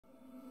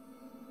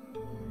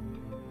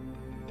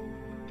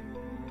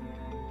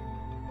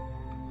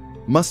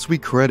Must we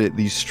credit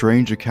these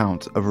strange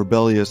accounts of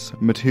rebellious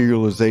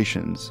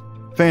materializations,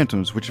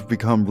 phantoms which have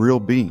become real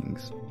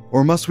beings?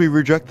 Or must we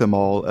reject them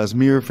all as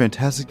mere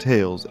fantastic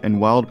tales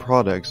and wild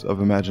products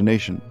of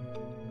imagination?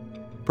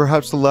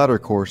 Perhaps the latter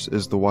course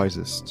is the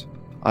wisest.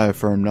 I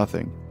affirm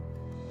nothing.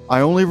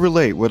 I only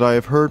relate what I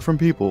have heard from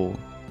people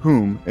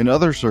whom, in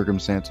other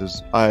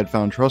circumstances, I had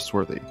found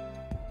trustworthy.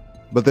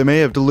 But they may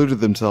have deluded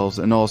themselves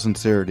in all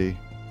sincerity.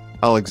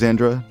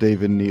 Alexandra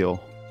David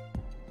Neal.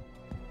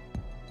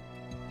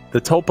 The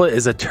tulpa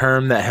is a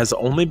term that has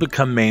only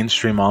become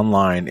mainstream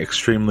online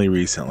extremely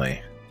recently.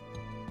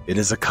 It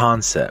is a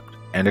concept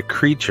and a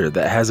creature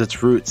that has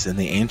its roots in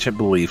the ancient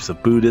beliefs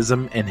of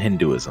Buddhism and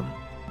Hinduism,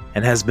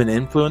 and has been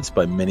influenced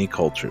by many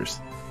cultures.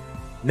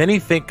 Many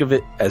think of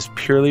it as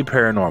purely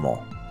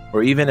paranormal,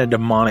 or even a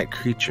demonic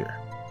creature.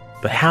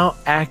 But how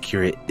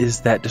accurate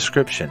is that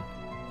description?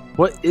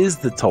 What is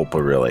the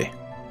tulpa really?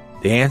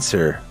 The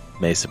answer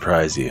may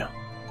surprise you.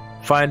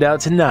 Find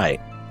out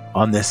tonight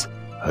on this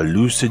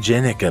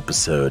hallucinogenic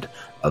episode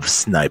of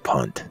Snipe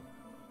Hunt.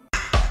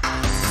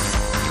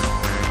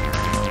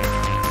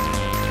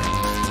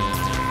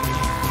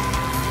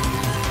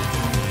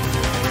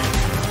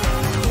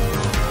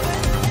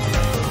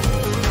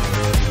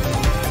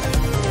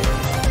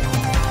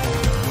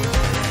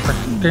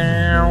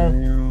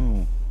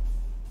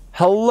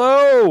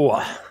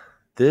 Hello!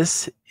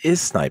 This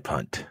is Snipe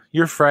Hunt,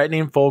 your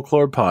frightening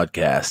folklore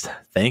podcast.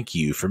 Thank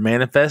you for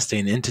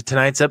manifesting into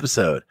tonight's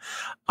episode.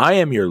 I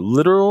am your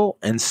literal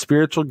and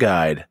spiritual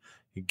guide,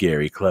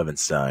 Gary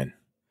Clevenstein.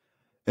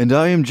 And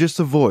I am just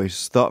a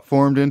voice thought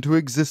formed into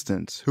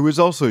existence, who is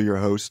also your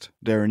host,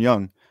 Darren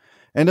Young.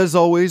 And as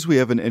always, we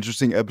have an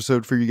interesting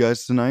episode for you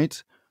guys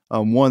tonight.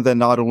 One that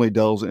not only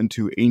delves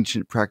into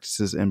ancient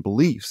practices and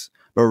beliefs,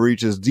 but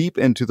reaches deep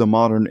into the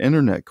modern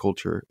internet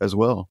culture as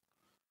well.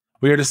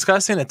 We are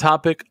discussing a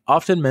topic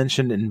often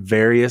mentioned in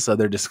various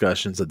other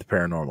discussions of the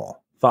paranormal,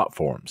 thought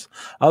forms,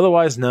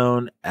 otherwise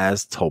known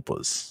as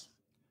tulpas.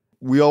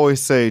 We always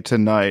say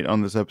tonight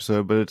on this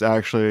episode, but it's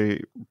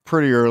actually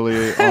pretty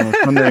early on a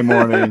Sunday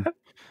morning. Yes,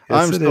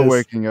 I'm still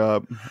waking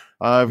up.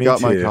 I've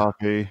got my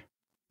coffee.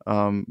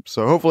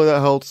 So hopefully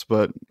that helps,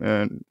 but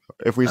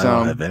if we I don't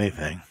sound have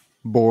anything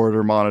bored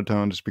or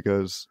monotone just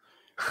because...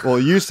 Well,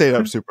 you stayed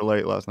up super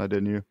late last night,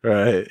 didn't you?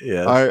 Right,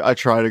 yeah. I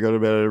try to go to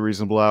bed at a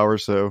reasonable hour,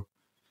 so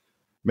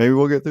maybe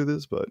we'll get through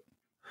this, but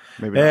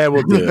maybe not. Yeah,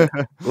 we'll do it.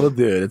 We'll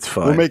do it. It's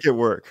fine. We'll make it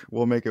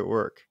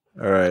work.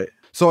 All right.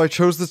 So I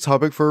chose this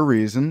topic for a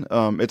reason.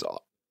 It's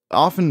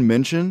often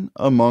mentioned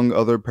among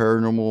other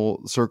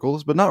paranormal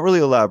circles, but not really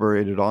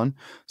elaborated on.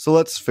 So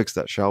let's fix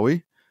that, shall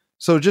we?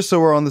 So just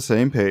so we're on the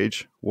same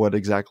page, what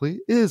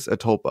exactly is a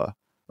tulpa?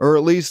 Or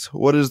at least,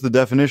 what is the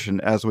definition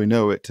as we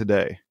know it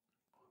today?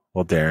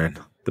 Well, Darren,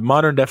 the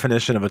modern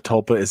definition of a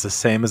tulpa is the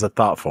same as a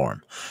thought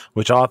form,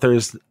 which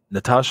authors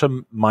Natasha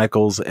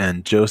Michaels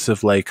and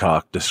Joseph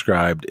Laycock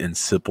described in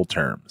simple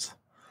terms.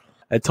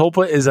 A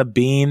tulpa is a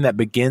being that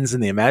begins in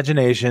the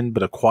imagination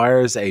but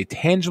acquires a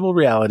tangible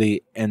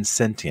reality and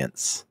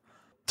sentience.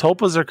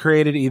 Tulpas are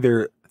created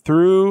either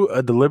through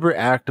a deliberate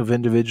act of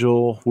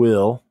individual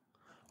will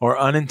or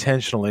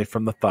unintentionally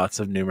from the thoughts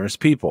of numerous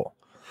people.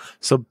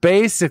 So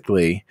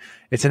basically,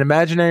 it's an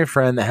imaginary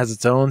friend that has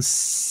its own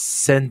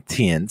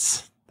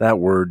sentience. That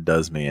word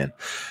does me in.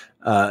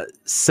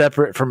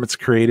 Separate from its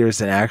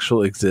creators and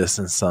actually exists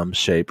in some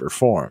shape or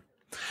form.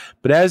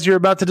 But as you're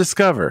about to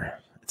discover,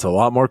 it's a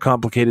lot more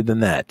complicated than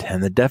that,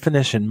 and the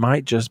definition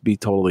might just be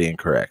totally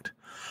incorrect.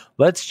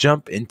 Let's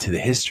jump into the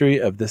history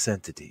of this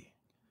entity.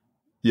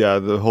 Yeah,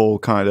 the whole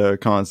kind of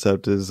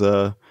concept is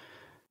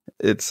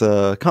it's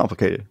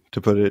complicated,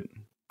 to put it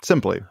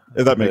simply,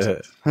 if that makes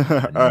sense. All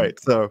right,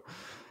 so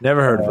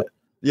never heard of it.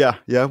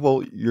 Yeah.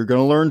 Well, you're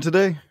gonna learn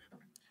today.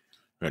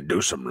 Gonna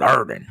do some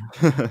learning.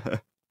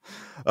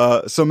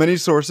 So many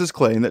sources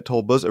claim that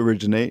tulpas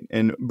originate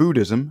in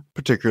Buddhism,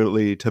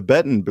 particularly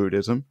Tibetan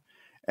Buddhism,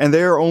 and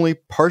they are only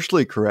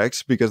partially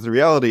correct because the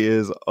reality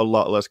is a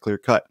lot less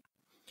clear-cut.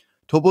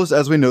 Tulpas,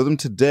 as we know them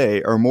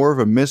today, are more of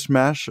a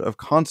mishmash of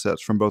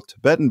concepts from both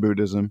Tibetan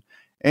Buddhism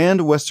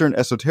and Western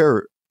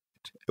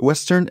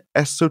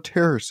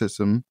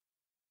esotericism.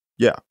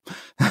 Yeah,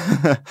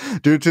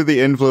 due to the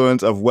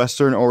influence of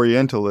Western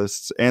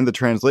Orientalists and the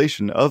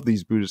translation of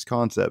these Buddhist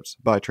concepts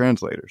by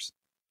translators.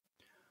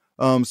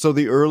 So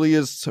the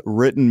earliest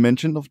written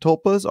mention of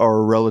tulpas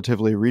are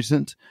relatively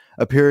recent,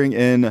 appearing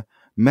in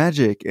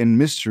Magic and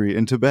Mystery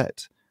in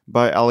Tibet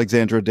by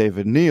Alexandra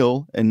David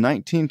Neal in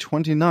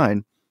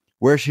 1929,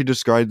 where she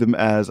described them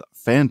as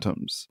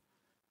phantoms.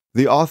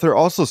 The author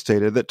also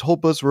stated that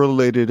tulpas were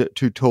related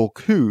to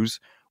tulkus,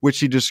 which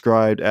she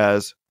described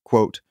as,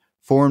 quote,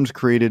 forms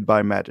created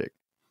by magic.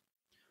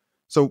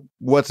 So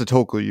what's a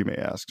tulku, you may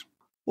ask?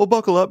 Well,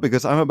 buckle up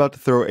because I'm about to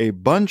throw a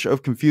bunch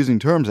of confusing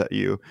terms at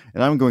you,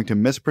 and I'm going to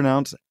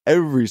mispronounce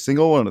every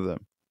single one of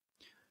them.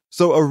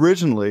 So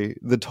originally,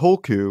 the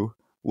tulku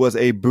was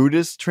a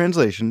Buddhist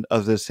translation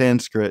of the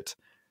Sanskrit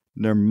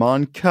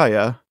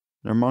Nirmanakaya,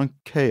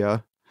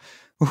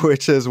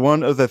 which is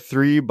one of the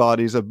three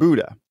bodies of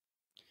Buddha.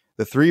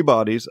 The three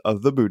bodies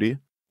of the Buddha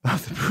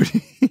of the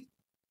booty.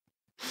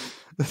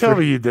 Tell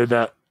me you did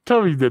that.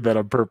 Tell me you did that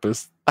on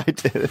purpose. I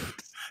did.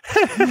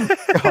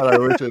 God, I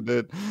wish I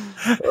did.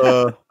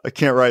 I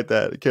can't write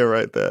that.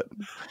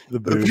 The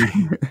booty.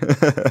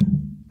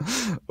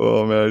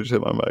 Oh man, I just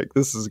hit my mic.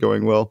 This is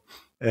going well.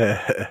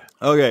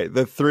 Okay,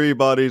 the 3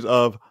 bodies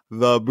of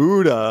the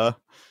Buddha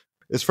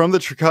is from the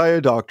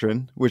Trikaya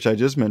doctrine, which I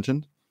just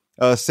mentioned.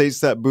 States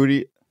that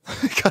booty.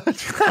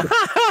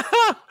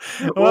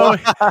 Well,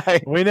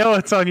 we know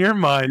what's on your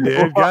mind,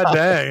 dude. God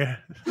dang.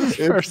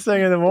 First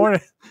thing in the morning.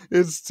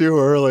 It's too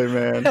early,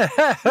 man.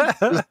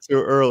 It's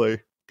too early.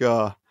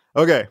 God.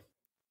 Okay.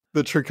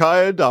 The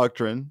Trikaya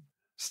doctrine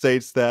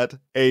states that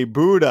a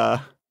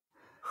Buddha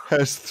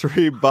has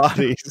 3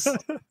 bodies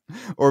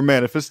or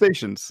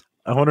manifestations.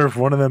 I wonder if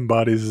one of them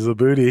bodies is a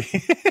booty.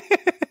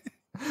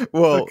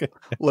 Well,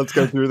 let's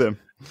go through them.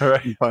 All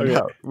right. And find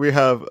out. We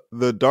have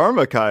the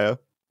Dharmakaya,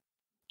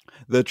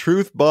 the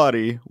truth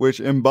body, which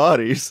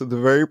embodies the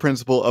very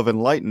principle of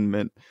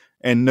enlightenment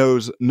and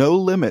knows no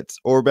limits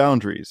or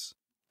boundaries.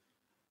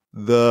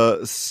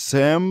 The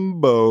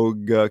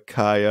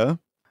Sambhogakaya,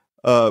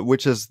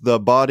 which is the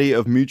body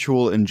of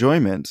mutual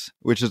enjoyment,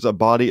 which is a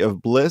body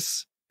of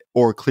bliss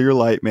or clear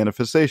light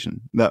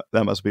manifestation. That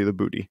must be the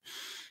booty.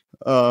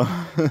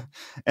 And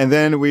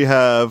then we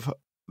have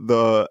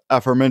the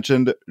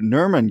aforementioned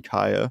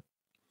Nirmankaya,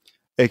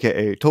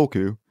 aka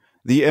Tulku,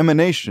 the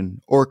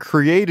emanation or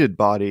created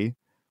body,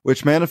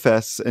 which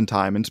manifests in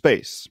time and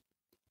space.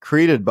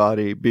 Created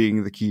body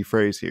being the key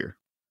phrase here.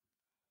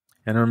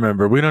 And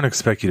remember, we don't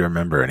expect you to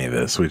remember any of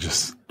this. We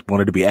just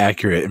wanted to be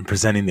accurate in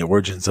presenting the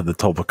origins of the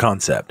Tulpa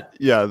concept.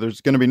 Yeah, there's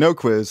going to be no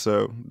quiz,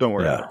 so don't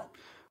worry about it.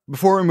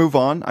 Before we move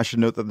on, I should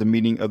note that the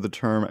meaning of the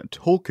term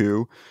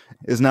Tulku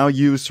is now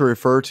used to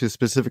refer to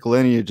specific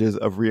lineages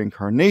of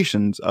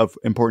reincarnations of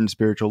important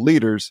spiritual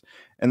leaders,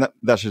 and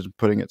that's just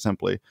putting it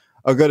simply.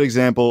 A good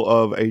example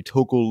of a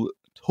Tulku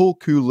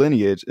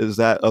lineage is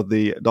that of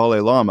the Dalai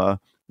Lama,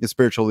 the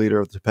spiritual leader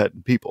of the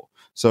Tibetan people.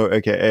 So,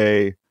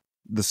 aka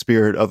the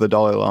spirit of the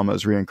Dalai Lama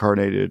is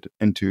reincarnated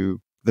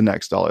into the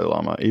next Dalai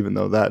Lama, even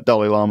though that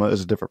Dalai Lama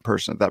is a different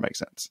person, if that makes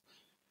sense.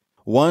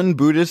 One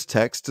Buddhist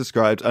text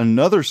describes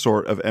another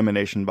sort of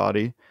emanation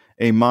body,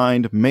 a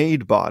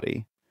mind-made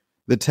body.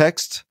 The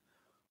text,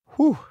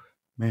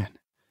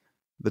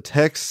 the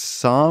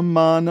text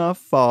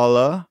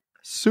Samanaphala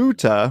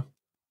Sutta.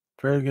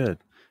 Very good.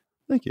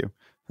 Thank you.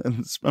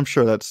 And I'm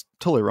sure that's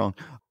totally wrong.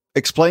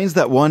 Explains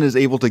that one is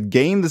able to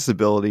gain this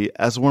ability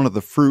as one of the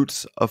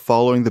fruits of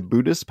following the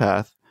Buddhist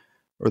path,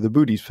 or the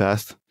Buddhist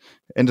path,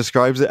 and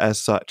describes it as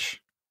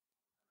such.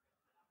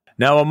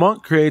 Now a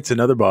monk creates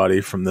another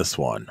body from this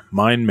one,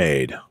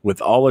 mind-made,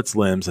 with all its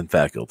limbs and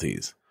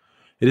faculties.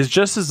 It is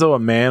just as though a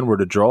man were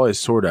to draw a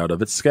sword out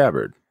of its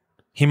scabbard.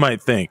 He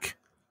might think,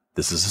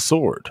 this is a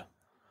sword.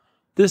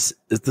 This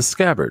is the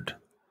scabbard.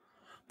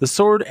 The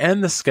sword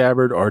and the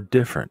scabbard are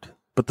different,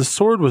 but the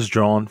sword was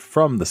drawn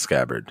from the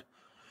scabbard.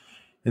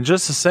 In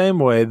just the same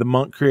way, the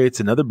monk creates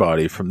another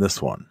body from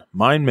this one,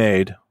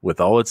 mind-made,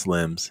 with all its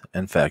limbs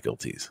and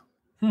faculties.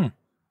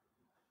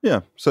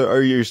 Yeah. So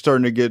are you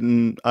starting to get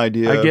an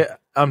idea?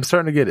 I'm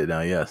starting to get it now,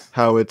 yes.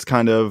 How it's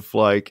kind of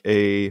like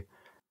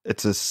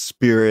it's a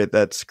spirit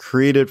that's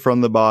created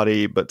from the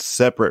body, but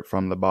separate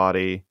from the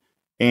body,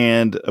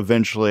 and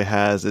eventually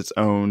has its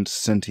own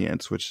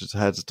sentience, which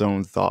has its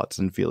own thoughts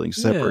and feelings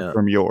separate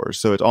from yours.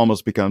 So it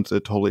almost becomes a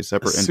totally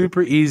separate entity.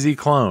 Super easy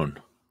clone.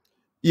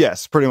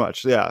 Yes, pretty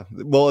much. Yeah.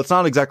 Well, it's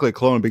not exactly a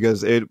clone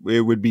because it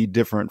would be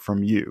different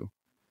from you.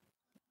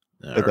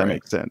 If that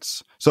makes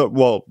sense. So,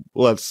 well,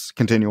 let's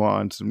continue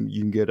on so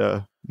you can get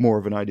more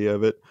of an idea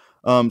of it.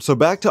 So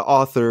back to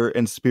author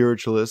and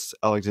spiritualist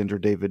Alexandra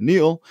David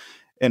Neal.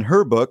 In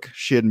her book,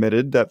 she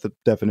admitted that the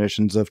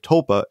definitions of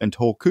Tulpa and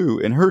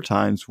Tulku in her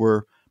times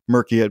were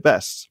murky at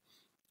best.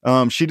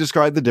 She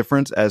described the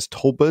difference as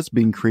Tulpas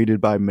being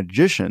created by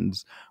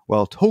magicians,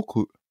 while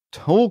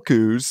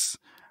Tulkus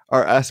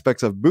are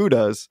aspects of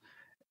Buddhas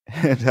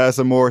and has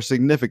a more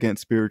significant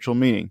spiritual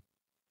meaning.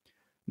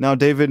 Now,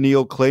 David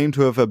Neal claimed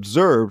to have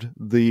observed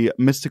the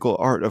mystical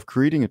art of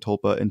creating a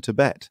tulpa in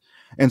Tibet,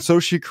 and so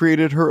she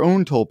created her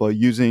own tulpa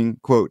using,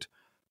 quote,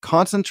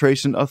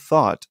 concentration of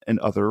thought and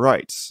other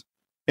rites,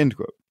 end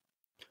quote.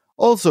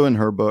 Also in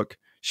her book,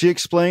 she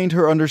explained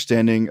her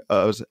understanding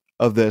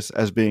of this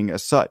as being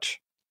as such.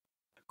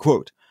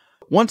 Quote,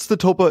 once the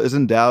tulpa is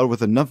endowed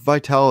with enough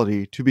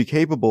vitality to be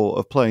capable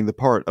of playing the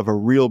part of a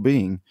real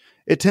being,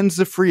 it tends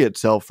to free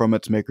itself from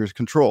its maker's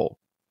control.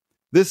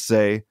 This,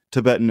 say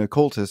Tibetan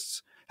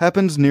occultists,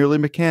 happens nearly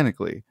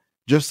mechanically,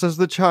 just as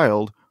the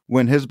child,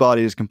 when his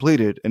body is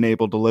completed and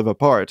able to live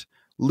apart,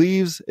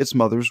 leaves its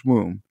mother's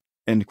womb.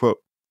 End quote.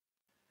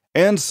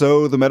 And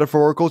so the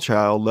metaphorical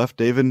child left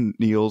David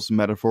Neal's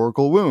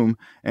metaphorical womb,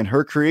 and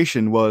her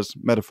creation was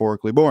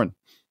metaphorically born.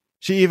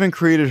 She even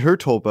created her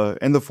tulpa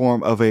in the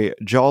form of a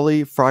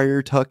jolly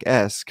Friar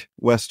Tuck-esque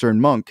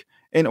Western monk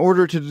in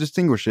order to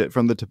distinguish it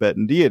from the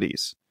Tibetan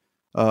deities.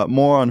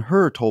 More on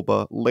her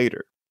tulpa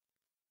later.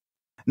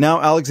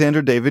 Now,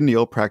 Alexander David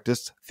Neal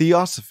practiced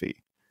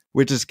theosophy.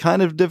 which is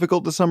kind of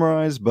difficult to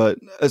summarize, but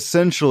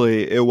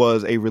essentially it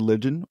was a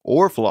religion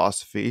or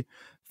philosophy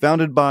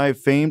founded by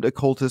famed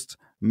occultist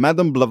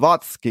Madame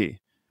Blavatsky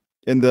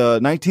in the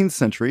 19th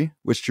century,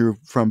 which drew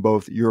from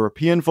both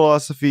European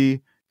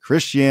philosophy,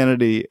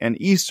 Christianity,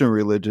 and Eastern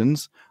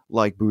religions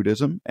like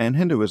Buddhism and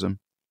Hinduism.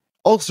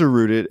 Also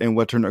rooted in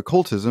Western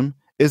occultism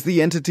is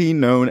the entity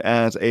known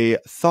as a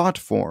thought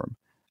form,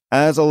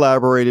 as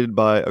elaborated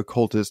by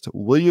occultist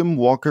William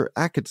Walker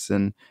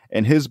Atkinson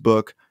in his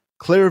book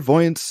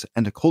Clairvoyance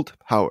and Occult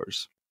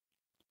Powers.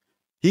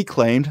 He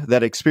claimed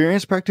that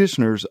experienced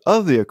practitioners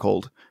of the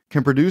occult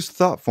can produce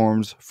thought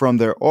forms from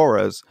their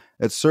auras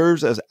that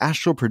serves as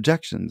astral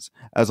projections,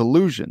 as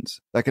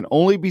illusions that can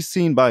only be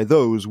seen by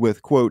those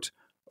with, quote,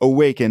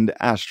 awakened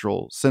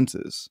astral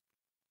senses.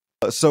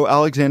 So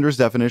Alexander's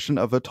definition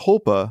of a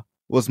tulpa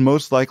was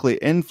most likely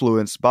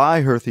influenced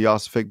by her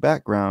theosophic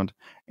background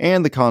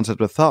and the concept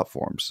of thought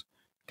forms,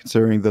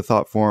 considering the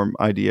thought form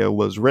idea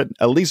was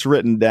at least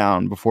written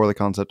down before the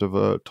concept of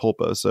a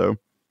tulpa, so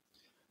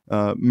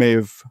may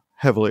have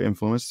heavily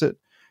influenced it,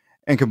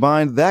 and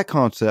combined that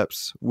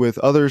concepts with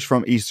others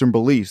from Eastern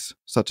beliefs,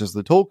 such as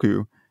the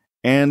Tulku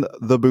and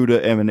the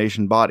Buddha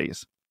emanation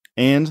bodies,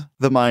 and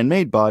the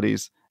mind-made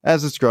bodies,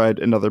 as described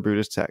in other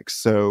Buddhist texts.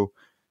 So,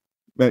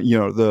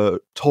 the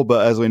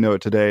Tulpa as we know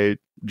it today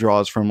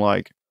draws from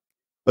like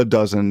a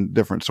dozen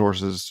different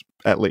sources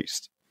at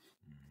least.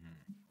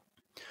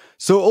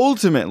 So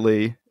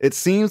ultimately, it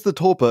seems the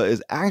Tulpa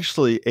is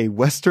actually a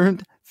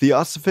Western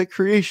theosophic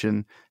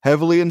creation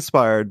heavily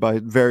inspired by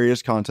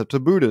various concepts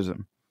of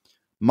Buddhism.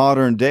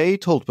 Modern-day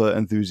Tulpa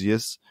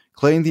enthusiasts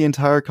claim the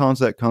entire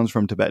concept comes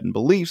from Tibetan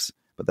beliefs,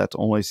 but that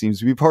only seems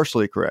to be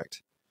partially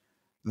correct.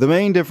 The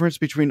main difference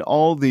between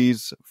all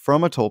these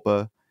from a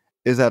Tulpa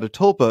is that a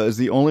Tulpa is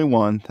the only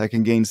one that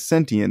can gain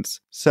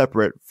sentience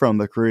separate from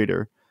the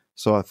creator.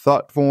 So a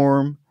thought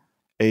form,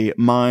 a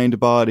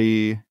mind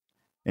body,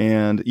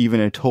 and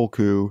even a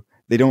Tulku,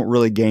 they don't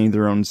really gain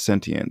their own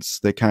sentience.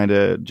 They kind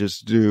of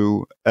just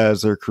do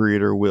as their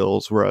creator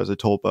wills, whereas a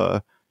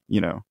Tulpa,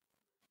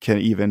 can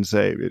even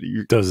say...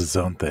 Does its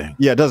own thing.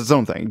 Yeah, it does its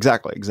own thing.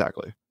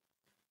 Exactly.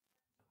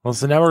 Well,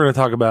 so now we're going to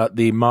talk about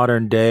the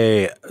modern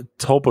day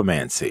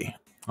tulpamancy.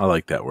 I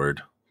like that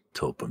word,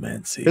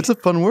 tulpamancy. It's a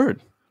fun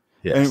word.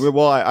 Yes. And,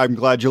 I'm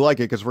glad you like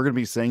it because we're going to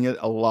be saying it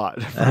a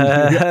lot.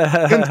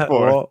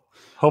 Well,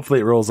 hopefully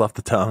it rolls off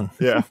the tongue.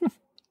 Yeah.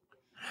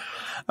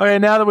 Okay,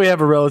 now that we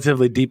have a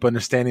relatively deep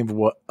understanding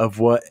of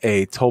what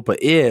a tulpa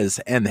is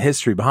and the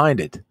history behind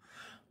it,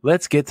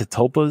 let's get to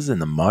tulpas in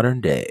the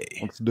modern day.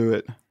 Let's do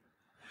it.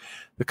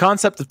 The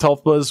concept of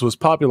tulpas was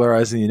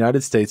popularized in the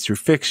United States through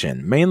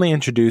fiction, mainly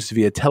introduced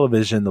via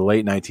television in the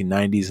late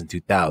 1990s and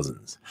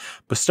 2000s.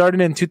 But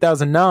starting in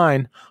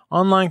 2009,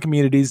 online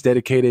communities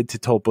dedicated to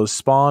tulpas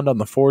spawned on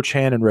the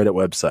 4chan and Reddit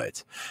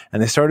websites,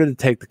 and they started to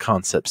take the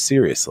concept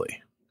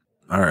seriously.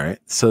 All right,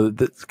 so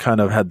that kind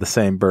of had the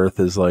same birth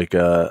as like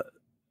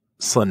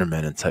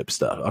Slenderman and type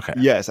stuff. Okay.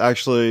 Yes,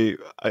 actually,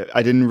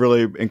 I didn't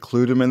really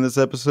include him in this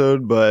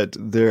episode, but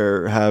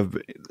there have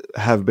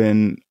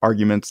been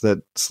arguments that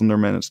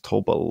Slenderman is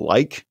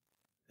Tulpa-like.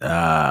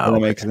 That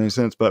makes any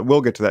sense, but we'll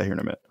get to that here in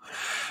a minute.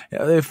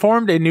 Yeah, they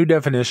formed a new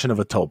definition of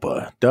a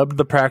tulpa, dubbed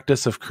the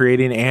practice of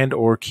creating and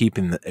or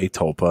keeping a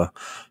tulpa,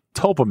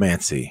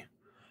 tulpamancy,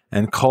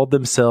 and called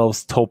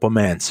themselves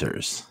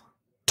tulpamancers.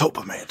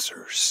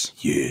 Tulpamancers.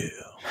 Yeah.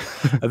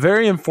 A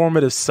very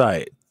informative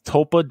site,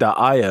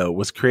 Tulpa.io,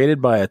 was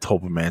created by a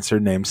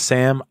tulpamancer named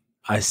Sam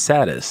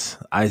Isatis.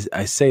 I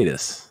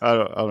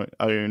don't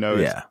even know.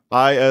 Yeah.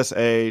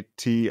 Isatis.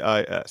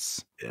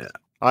 Yeah.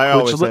 I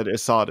always said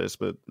Isatis,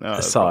 but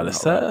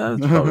Isatis.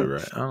 That's probably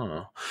right. I don't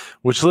know.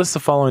 Which lists the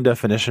following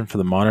definition for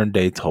the modern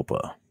day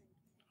tulpa.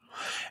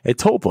 A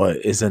tulpa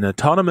is an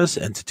autonomous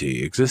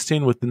entity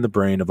existing within the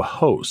brain of a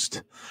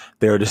host.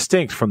 They are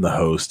distinct from the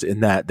host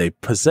in that they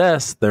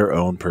possess their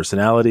own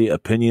personality,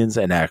 opinions,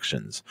 and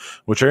actions,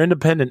 which are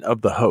independent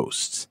of the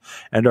hosts,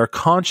 and are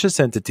conscious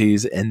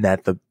entities in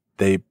that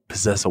they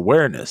possess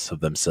awareness of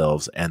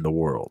themselves and the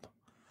world.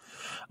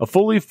 A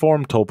fully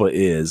formed tulpa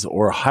is,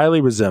 or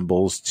highly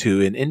resembles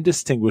to an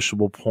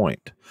indistinguishable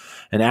point,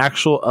 an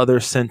actual other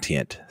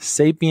sentient,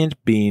 sapient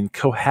being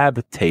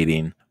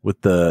cohabitating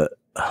with the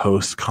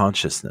host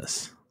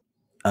consciousness.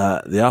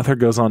 The author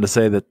goes on to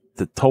say that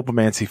the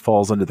tulpamancy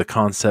falls under the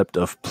concept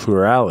of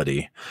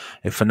plurality,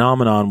 a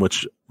phenomenon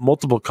which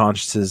multiple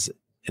consciousness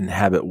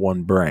inhabit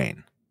one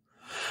brain.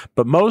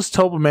 But most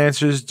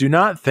tulpamancers do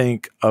not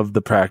think of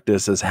the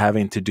practice as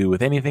having to do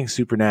with anything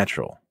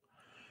supernatural.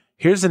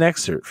 Here's an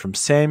excerpt from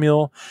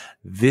Samuel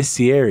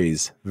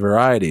Vicieri's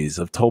Varieties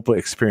of Tulpa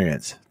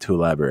Experience to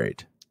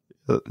elaborate.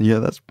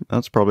 Yeah,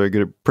 that's probably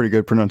pretty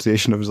good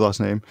pronunciation of his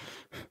last name.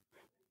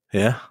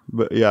 Yeah,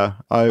 but yeah,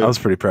 I was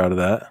pretty proud of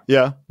that.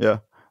 Yeah.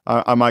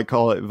 I might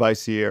call it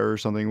Vicier or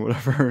something,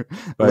 whatever,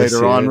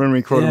 later on when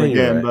we quote him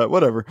again. Right. But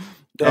whatever.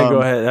 Yeah,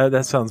 go ahead.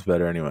 That sounds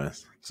better,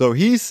 anyways. So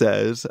he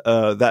says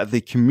that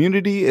the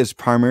community is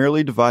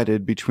primarily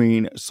divided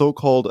between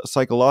so-called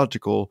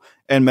psychological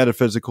and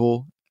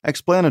metaphysical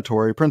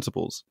explanatory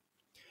principles.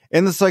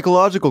 In the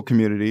psychological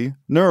community,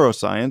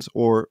 neuroscience,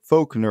 or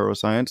folk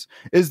neuroscience,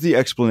 is the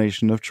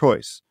explanation of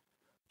choice.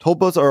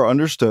 Tulpas are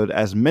understood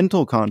as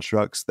mental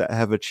constructs that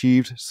have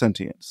achieved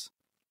sentience.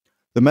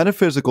 The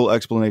metaphysical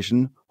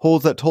explanation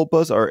holds that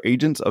tulpas are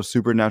agents of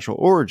supernatural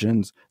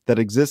origins that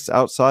exist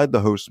outside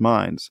the host's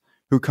minds,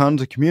 who come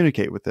to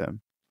communicate with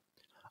them.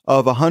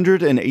 Of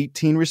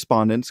 118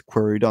 respondents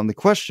queried on the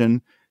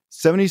question,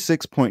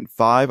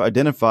 76.5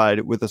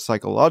 identified with a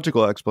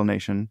psychological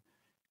explanation,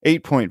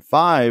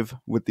 8.5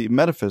 with the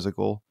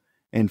metaphysical,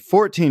 and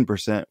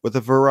 14% with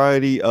a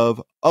variety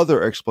of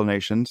other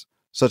explanations,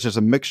 such as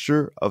a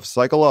mixture of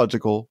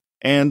psychological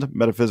and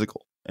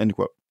metaphysical. End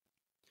quote.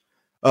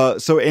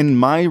 So in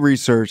my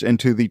research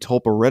into the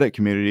Tulpa Reddit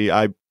community,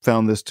 I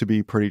found this to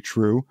be pretty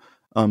true.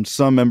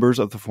 Some members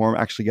of the forum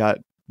actually got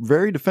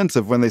very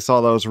defensive when they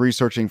saw that I was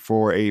researching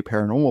for a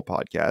paranormal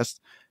podcast,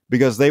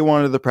 because they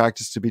wanted the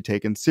practice to be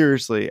taken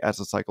seriously as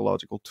a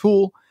psychological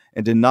tool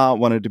and did not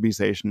want it to be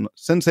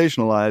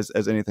sensationalized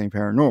as anything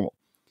paranormal.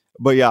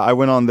 But yeah, I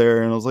went on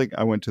there and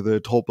I went to the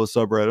Tulpa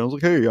subreddit and I was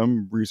like, hey,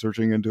 I'm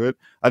researching into it.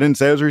 I didn't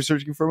say I was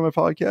researching for my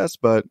podcast,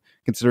 but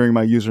considering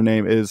my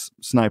username is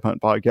Snipe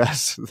Hunt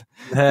Podcast,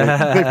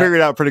 they figured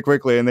it out pretty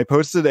quickly, and they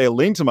posted a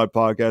link to my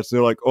podcast.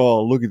 They're like,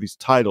 oh, look at these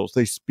titles.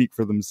 They speak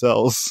for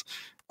themselves.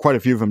 Quite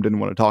a few of them didn't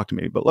want to talk to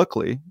me, but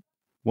luckily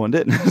one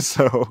didn't.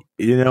 So,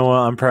 you know what?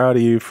 I'm proud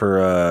of you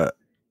for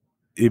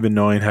even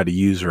knowing how to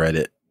use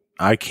Reddit.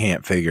 I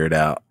can't figure it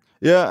out.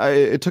 Yeah,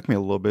 it took me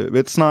a little bit.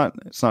 It's not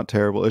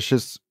terrible. It's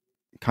just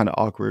kind of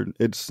awkward.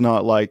 It's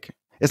not like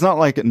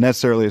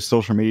necessarily a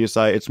social media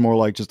site. It's more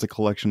like just a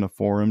collection of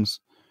forums.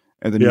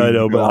 And then I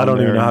know, but I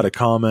don't even know how to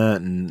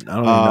comment, and I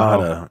don't even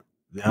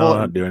know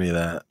how to do any of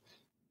that.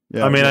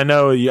 Yeah, I mean, I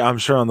know. I'm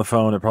sure on the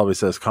phone it probably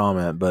says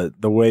comment, but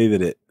the way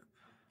that it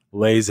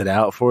lays it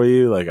out for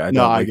you, I get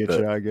you.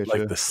 The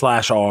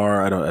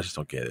 /r, I just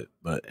don't get it.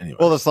 But anyway,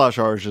 well, the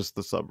 /r is just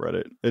the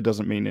subreddit. It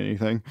doesn't mean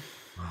anything.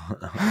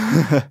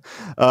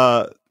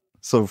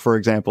 So, for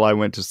example, I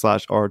went to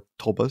 /r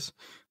tulpas.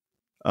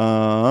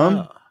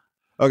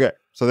 Okay,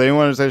 so they didn't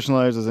want to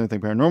sensationalize as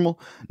anything paranormal.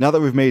 Now that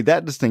we've made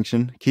that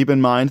distinction, keep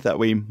in mind that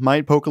we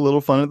might poke a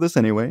little fun at this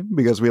anyway,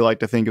 because we like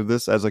to think of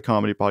this as a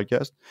comedy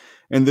podcast,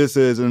 and this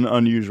is an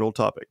unusual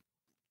topic.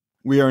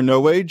 We are in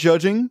no way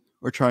judging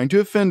or trying to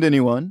offend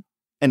anyone,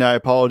 and I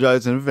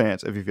apologize in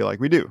advance if you feel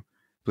like we do.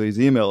 Please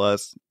email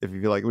us if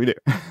you feel like we do.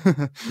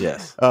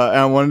 Yes. And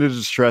I wanted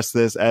to stress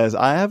this, as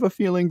I have a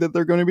feeling that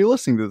they're going to be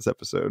listening to this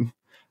episode.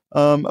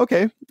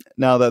 Okay,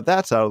 now that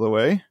that's out of the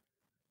way.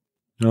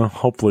 Well,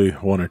 hopefully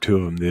one or two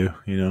of them do,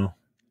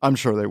 I'm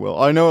sure they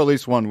will. I know at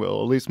least one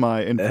will, at least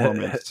my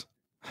informants.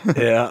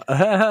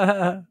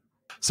 Yeah.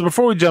 So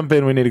before we jump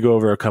in, we need to go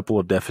over a couple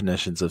of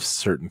definitions of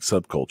certain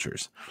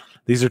subcultures.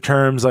 These are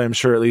terms I am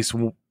sure at least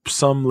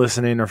some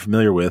listening are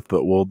familiar with,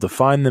 but we'll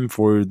define them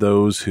for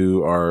those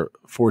who are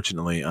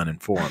fortunately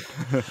uninformed.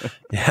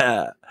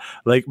 Yeah,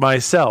 like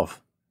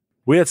myself.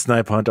 We at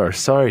Snipe Hunt are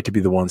sorry to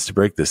be the ones to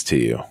break this to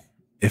you,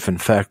 if in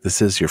fact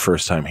this is your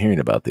first time hearing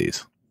about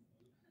these.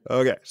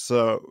 Okay,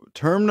 so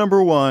term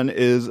number one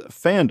is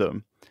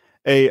fandom.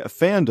 A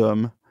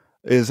fandom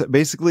is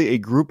basically a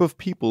group of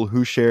people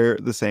who share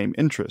the same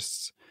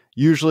interests,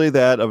 usually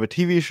that of a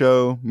TV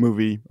show,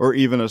 movie, or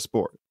even a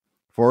sport.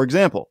 For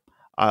example,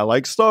 I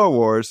like Star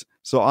Wars,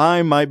 so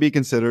I might be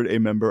considered a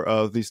member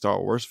of the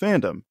Star Wars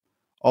fandom.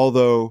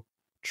 Although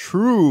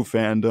true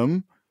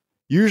fandom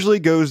usually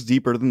goes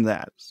deeper than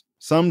that,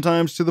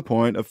 sometimes to the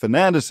point of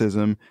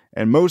fanaticism,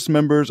 and most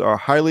members are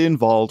highly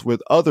involved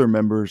with other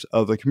members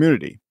of the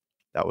community.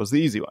 That was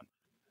the easy one.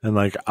 And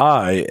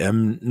I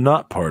am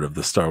not part of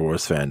the Star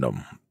Wars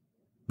fandom,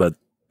 but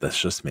that's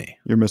just me.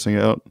 You're missing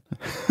out.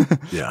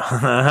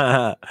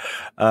 Yeah.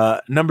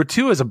 Number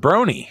two is a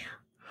brony.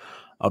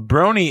 A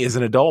brony is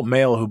an adult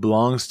male who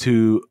belongs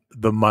to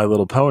the My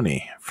Little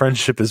Pony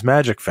Friendship is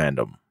Magic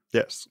fandom.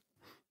 Yes.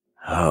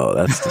 Oh,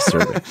 that's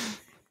disturbing.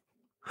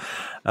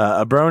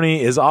 A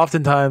brony is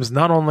oftentimes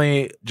not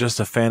only just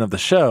a fan of the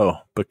show,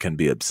 but can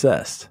be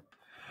obsessed.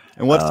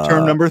 And what's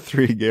term number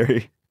three,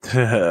 Gary?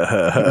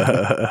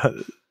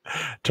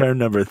 Term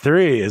number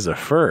three is a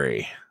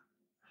furry.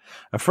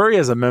 A furry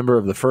is a member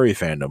of the furry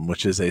fandom,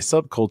 which is a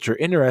subculture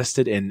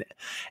interested in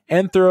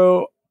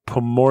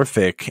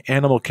anthropomorphic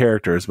animal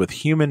characters with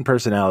human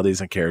personalities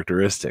and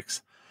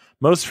characteristics.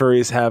 Most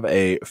furries have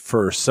a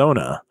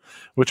fursona,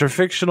 which are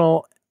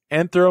fictional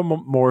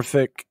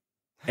anthropomorphic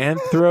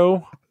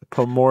animal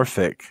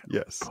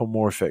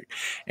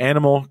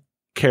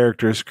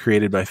characters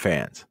created by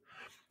fans.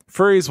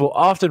 Furries will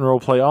often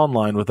roleplay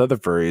online with other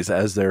furries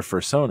as their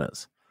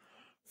fursonas.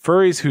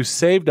 Furries who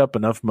saved up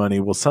enough money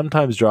will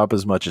sometimes drop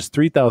as much as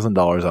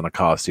 $3,000 on a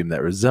costume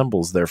that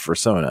resembles their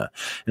fursona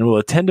and will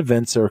attend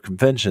events or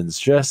conventions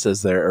just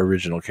as their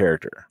original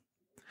character.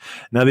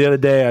 Now, the other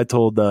day, I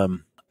told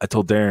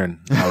Darren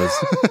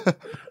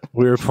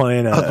we were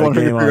playing a game. I was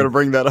wondering if you were going to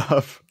bring that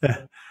up.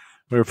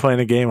 We were playing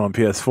a game on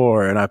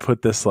PS4, and I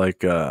put this it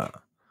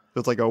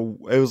was like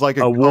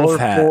a wolf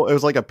hat. It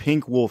was like a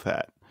pink wolf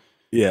hat.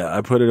 Yeah,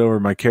 I put it over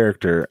my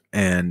character,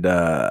 and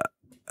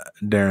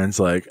Darren's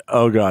like,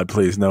 "Oh God,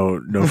 please,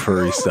 no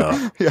furry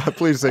stuff." Yeah,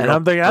 please say. And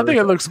I'm thinking, I think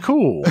it looks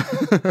cool.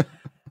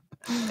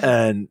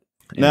 And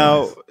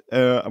now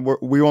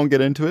we won't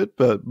get into it,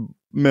 but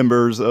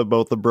members of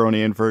both the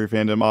brony and furry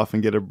fandom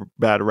often get a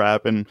bad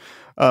rap, and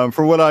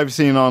for what I've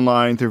seen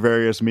online through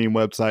various meme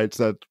websites,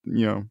 that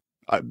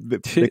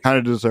they kind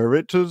of deserve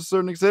it to a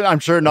certain extent. I'm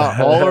sure not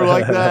all are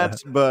like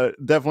that, but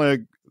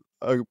definitely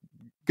a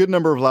good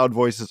number of loud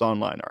voices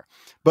online are.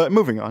 But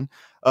moving on.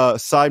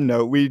 Side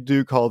note, we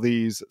do call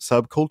these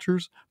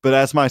subcultures, but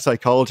as my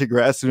psychology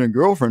grad student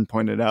girlfriend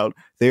pointed out,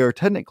 they are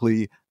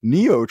technically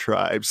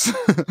neo-tribes,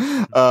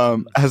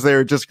 as they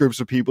are just groups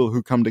of people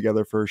who come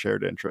together for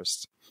shared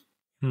interests.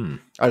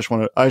 I just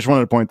wanted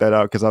to point that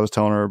out because I was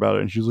telling her about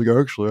it, and she's like,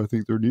 "Actually, I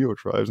think they're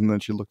neo-tribes." And then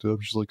she looked it up,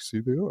 and she's like, "See,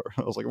 they are."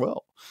 I was like,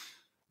 "Well,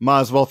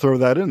 might as well throw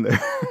that in there."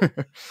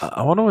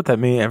 I wonder what that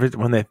means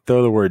when they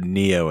throw the word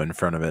neo in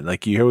front of it.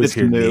 Like you always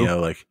hear new. neo,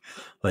 like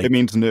it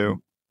means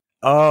new.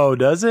 Oh,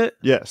 does it?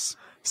 Yes.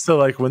 So,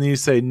 like when you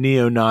say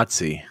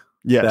neo-Nazi,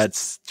 yes,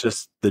 that's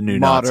just the new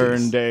modern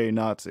Nazis. Day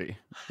Nazi.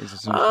 Is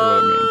essentially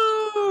what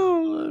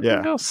it means.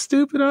 Yeah. How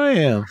stupid I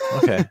am.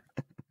 Okay.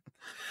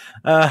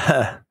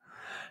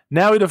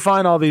 Now we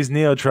define all these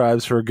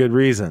neo-tribes for a good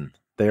reason.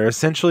 They are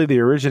essentially the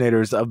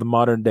originators of the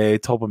modern-day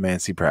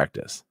tulpamancy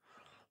practice.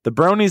 The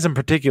bronies in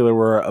particular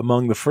were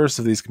among the first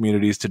of these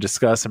communities to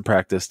discuss and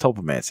practice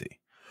tulpamancy.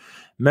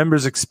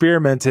 Members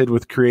experimented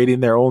with creating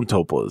their own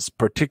tulpas,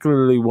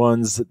 particularly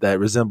ones that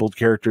resembled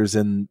characters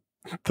in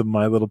the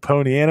My Little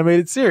Pony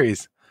animated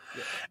series,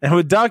 and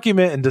would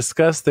document and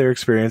discuss their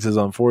experiences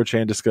on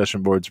 4chan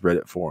discussion boards,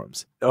 Reddit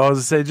forums. I was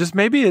to say, just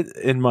maybe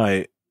in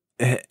my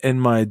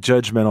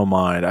judgmental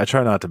mind, I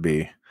try not to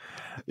be.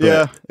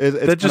 Yeah,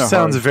 that just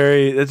sounds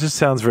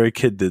very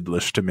kid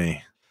diddlish to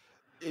me.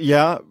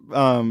 Yeah.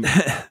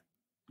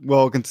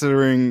 Well,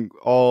 considering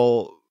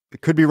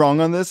it could be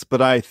wrong on this,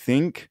 but I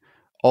think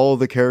all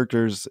the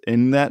characters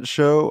in that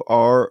show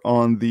are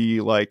on the,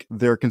 like,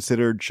 they're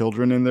considered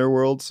children in their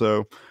world,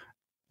 so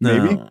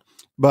maybe. No.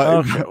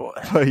 But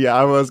yeah,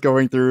 I was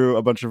going through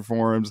a bunch of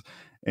forums,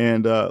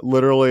 and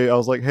literally I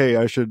was like, hey,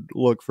 I should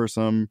look for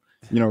some,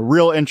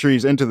 real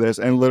entries into this.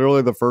 And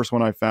literally the first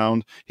one I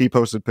found, he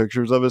posted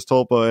pictures of his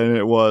tulpa, and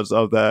it was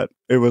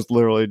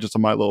literally just a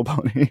My Little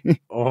Pony.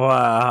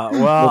 Wow.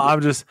 Well, I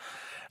was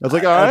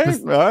like, all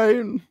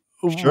right.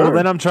 Sure. Well,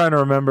 then I'm trying to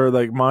remember,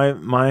 like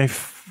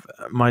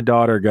my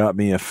daughter got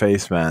me a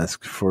face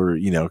mask for,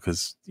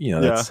 because,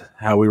 that's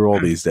how we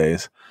roll these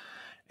days.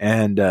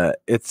 And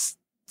it's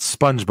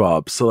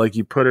SpongeBob. So, like,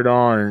 you put it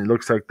on and it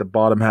looks like the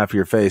bottom half of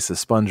your face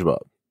is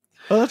SpongeBob.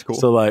 Oh, that's cool.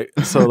 So like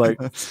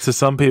to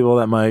some people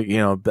that might,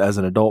 as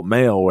an adult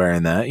male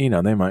wearing that,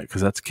 they might,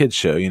 because that's a kid's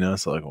show,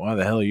 so like, why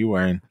the hell are you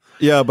wearing?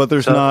 Yeah, but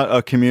there's not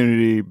a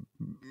community,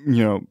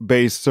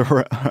 based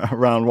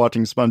around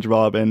watching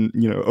SpongeBob and,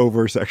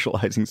 over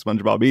sexualizing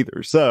SpongeBob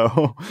either.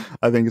 So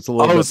I think it's a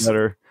little bit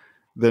better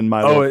than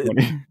My Little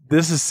Pony.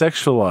 This is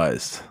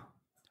sexualized.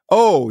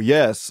 Oh,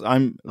 yes.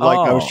 I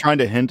was trying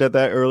to hint at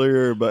that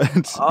earlier,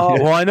 but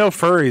well, I know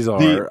furries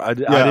are. I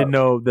didn't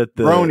know that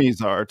the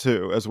bronies are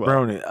too as well.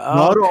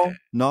 Brony.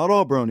 Not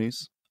all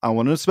bronies. I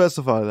want to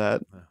specify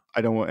that. I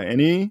don't want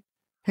any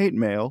hate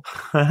mail.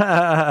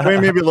 I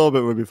mean, maybe a little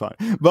bit would be fine,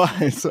 but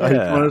I just want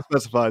to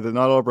specify that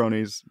not all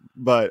bronies,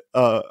 but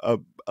a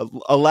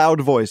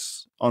loud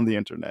voice on the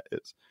internet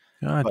is.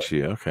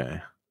 Gotcha.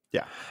 Okay.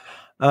 Yeah.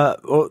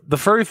 Well, the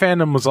furry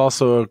fandom was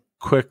also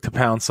quick to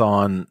pounce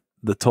on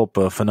the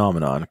tulpa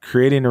phenomenon.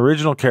 Creating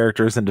original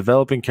characters and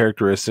developing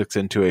characteristics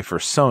into a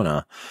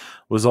persona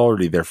was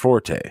already their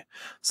forte.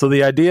 So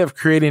the idea of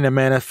creating a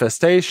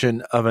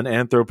manifestation of an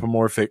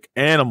anthropomorphic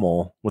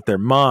animal with their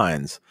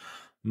minds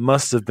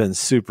must have been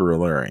super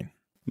alluring.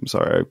 I'm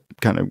sorry, I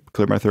kind of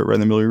cleared my throat right in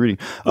the middle of your reading.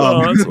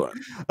 That's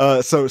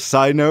fine. So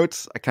side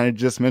notes, I kind of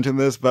just mentioned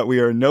this, but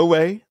we are in no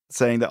way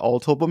saying that all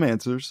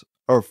tulpamancers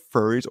are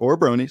furries or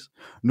bronies,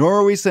 nor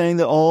are we saying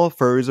that all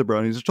furries or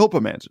bronies are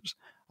tulpamancers.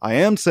 I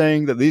am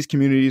saying that these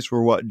communities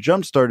were what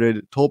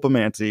jump-started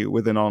tulpamancy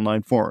within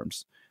online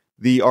forums.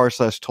 The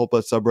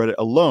r/tulpa subreddit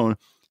alone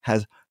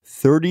has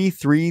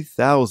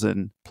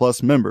 33,000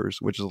 plus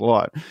members, which is a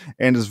lot,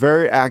 and is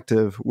very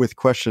active with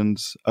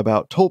questions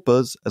about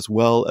tulpas as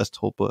well as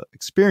tulpa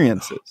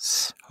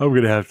experiences. I'm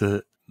going to have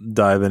to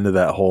dive into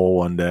that hole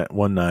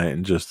one night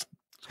and just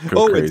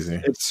go crazy.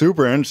 It's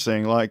super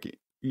interesting. Like,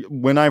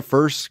 when I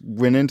first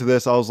went into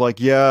this, I was like,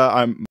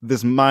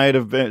 this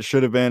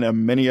should have been a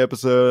mini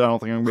episode. I don't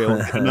think I'm going to be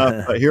able to get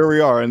enough, but here we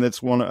are. And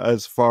it's one,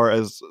 as far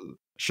as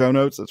show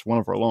notes, it's one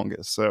of our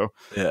longest. So,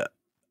 yeah.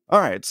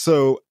 All right.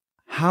 So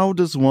how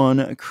does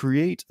one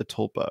create a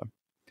tulpa?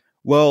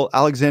 Well,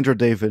 Alexandra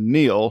David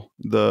Neal,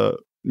 the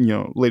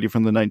lady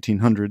from the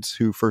 1900s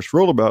who first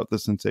wrote about the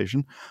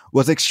sensation,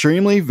 was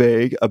extremely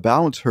vague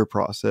about her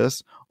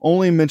process,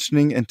 only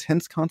mentioning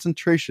intense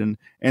concentration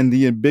and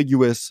the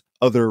ambiguous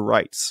other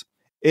rites.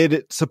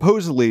 It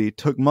supposedly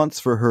took months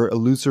for her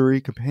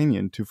illusory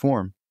companion to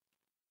form.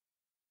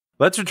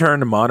 Let's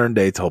return to modern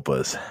day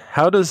tulpas.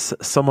 How does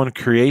someone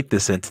create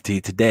this entity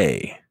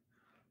today?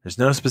 There's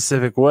no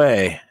specific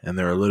way, and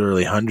there are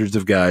literally hundreds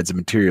of guides and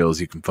materials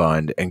you can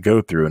find and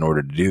go through in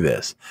order to do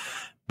this.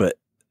 But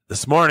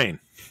this morning,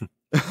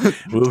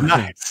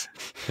 Nice.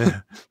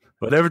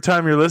 whatever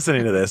time you're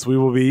listening to this, we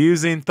will be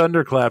using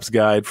Thunderclap's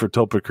guide for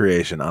Tulpa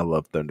creation. I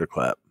love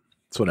Thunderclap.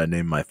 That's what I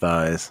named my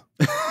thighs.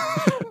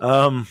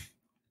 There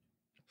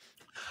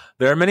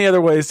are many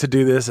other ways to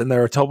do this, and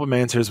there are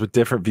tulpamancers with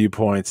different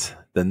viewpoints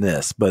than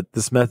this, but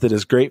this method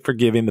is great for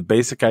giving the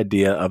basic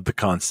idea of the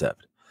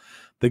concept.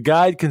 The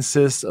guide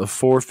consists of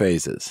 4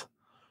 phases: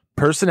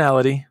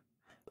 personality,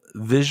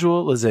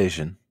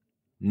 visualization,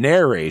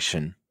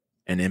 narration,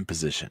 and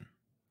imposition.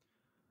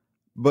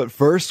 But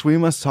first, we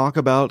must talk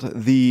about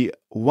the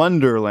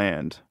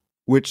Wonderland,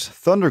 which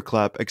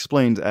Thunderclap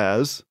explains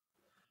as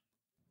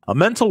a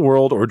mental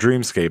world or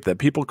dreamscape that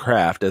people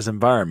craft as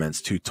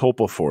environments to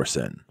tulpa force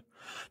in.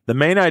 The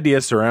main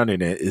idea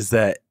surrounding it is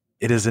that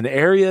it is an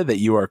area that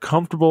you are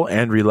comfortable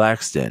and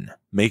relaxed in,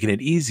 making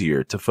it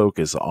easier to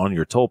focus on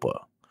your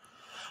tulpa.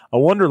 A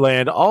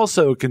wonderland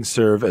also can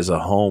serve as a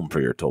home for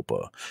your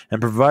tulpa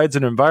and provides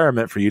an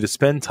environment for you to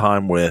spend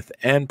time with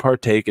and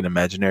partake in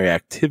imaginary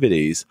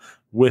activities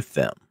with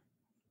them.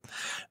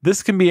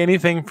 This can be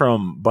anything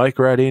from bike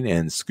riding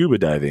and scuba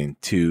diving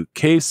to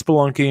cave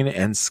spelunking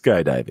and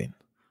skydiving.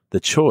 The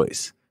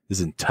choice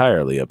is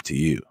entirely up to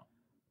you.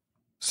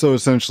 So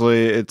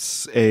essentially,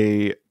 it's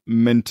a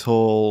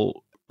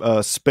mental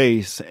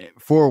space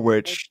for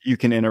which you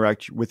can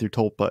interact with your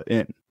tulpa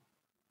in.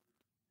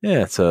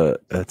 Yeah, it's a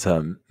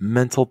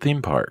mental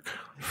theme park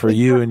for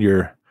you and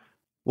your.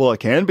 Well, it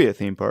can be a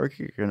theme park.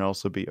 It can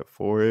also be a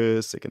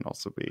forest. It can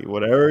also be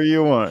whatever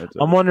you want.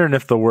 I'm wondering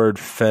if the word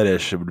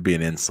fetish would be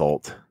an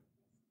insult.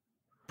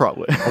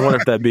 Probably. I wonder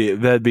if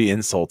that'd be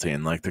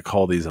insulting, like to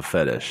call these a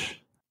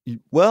fetish.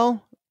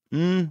 Well,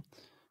 I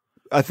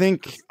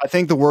think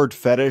the word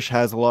fetish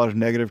has a lot of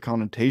negative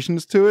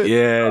connotations to it.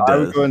 Yeah, it I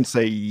does. would go and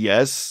say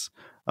yes.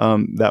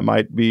 That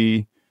might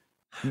be.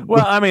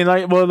 Well, I mean,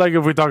 like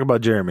if we talk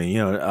about Jeremy,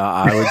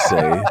 I would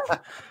say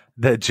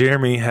that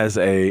Jeremy has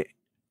an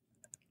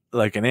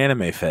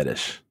anime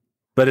fetish,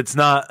 but it's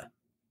not.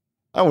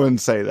 I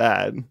wouldn't say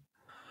that.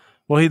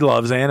 Well, he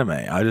loves anime.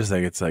 I just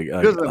think it's he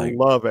doesn't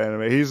love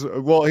anime. He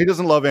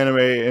doesn't love anime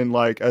in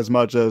as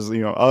much as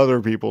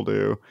other people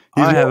do.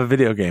 I have a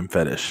video game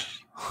fetish.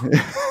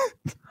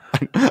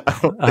 I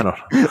don't know.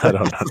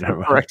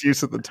 Correct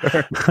use of the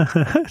term.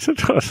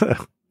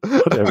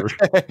 Whatever.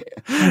 Okay.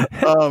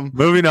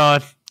 Moving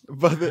on.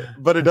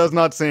 But it does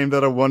not seem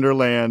that a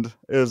wonderland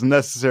is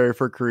necessary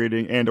for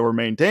creating and or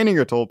maintaining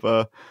a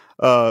tulpa.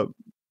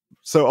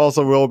 So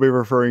also we'll be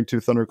referring to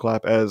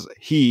Thunderclap as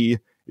he,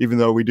 even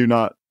though we do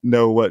not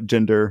know what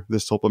gender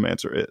this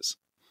tulpamancer is.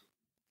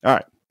 All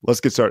right,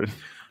 let's get started.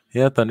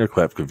 Yeah,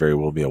 Thunderclap could very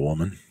well be a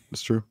woman.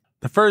 That's true.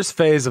 The first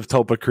phase of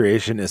tulpa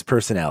creation is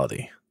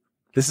personality.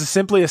 This is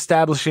simply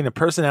establishing a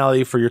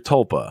personality for your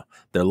tulpa,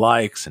 their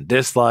likes and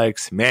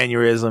dislikes,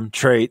 mannerism,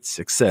 traits,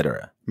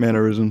 etc.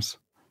 Mannerisms.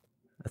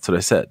 That's what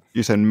I said.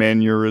 You said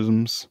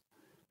mannerisms.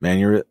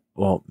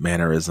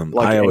 Mannerism.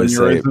 Like I always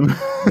aneurysm?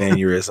 say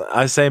mannerism.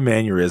 I say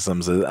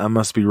mannerisms. I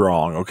must be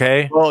wrong,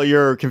 okay? Well,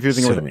 you're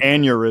confusing it with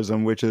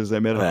aneurysm, which is a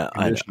medical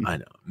condition. I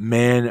know.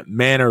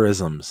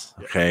 Mannerisms,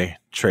 okay?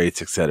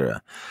 Traits,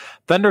 etc.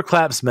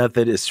 Thunderclap's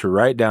method is to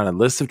write down a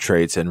list of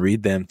traits and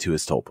read them to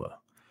his tulpa.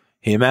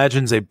 He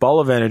imagines a ball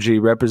of energy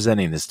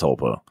representing his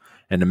tulpa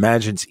and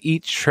imagines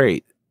each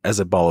trait as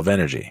a ball of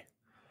energy.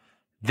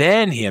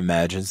 Then he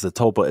imagines the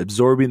tulpa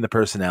absorbing the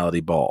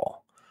personality ball.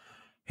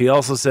 He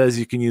also says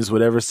you can use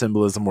whatever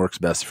symbolism works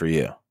best for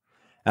you.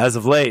 As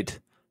of late,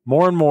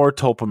 more and more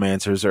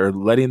tulpamancers are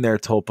letting their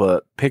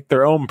tulpa pick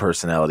their own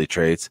personality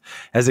traits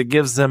as it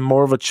gives them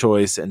more of a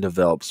choice and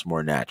develops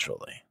more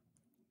naturally.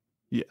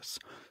 Yes.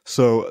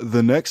 So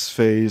the next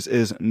phase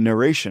is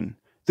narration.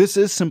 This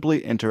is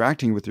simply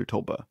interacting with your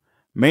tulpa,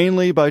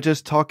 mainly by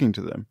just talking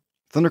to them.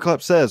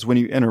 Thunderclap says when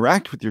you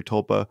interact with your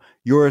tulpa,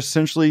 you're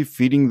essentially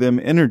feeding them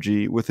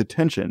energy with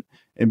attention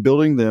and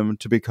building them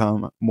to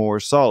become more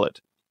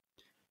solid.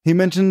 He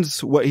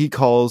mentions what he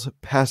calls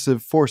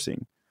passive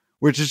forcing,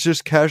 which is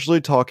just casually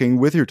talking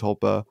with your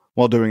tulpa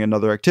while doing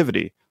another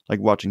activity, like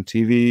watching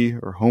TV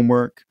or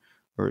homework,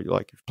 or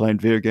like playing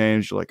video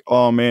games. You're like,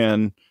 oh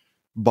man,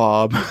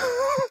 Bob,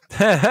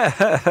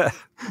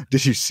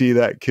 did you see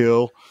that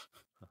kill?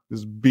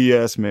 This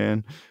BS,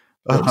 man.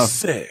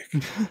 Sick.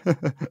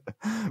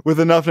 With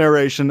enough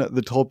narration,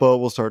 the tulpa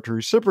will start to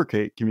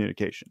reciprocate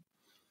communication.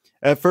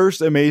 At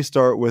first, it may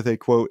start with a,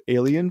 quote,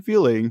 alien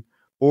feeling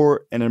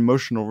or an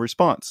emotional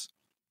response.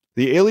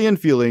 The alien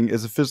feeling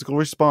is a physical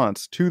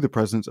response to the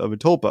presence of a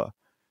tulpa.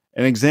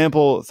 An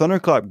example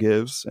Thunderclap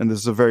gives, and this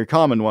is a very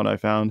common one I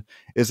found,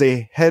 is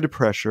a head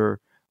pressure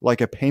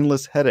like a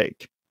painless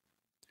headache.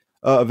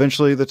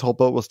 Eventually, the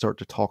tulpa will start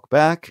to talk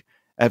back.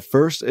 At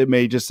first, it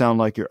may just sound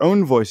like your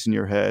own voice in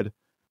your head,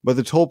 but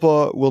the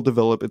tulpa will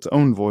develop its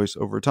own voice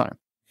over time.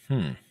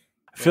 I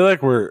feel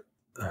like we're...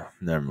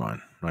 never mind.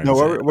 No,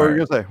 what were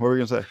you going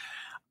to say?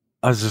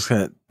 I was just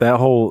going to... That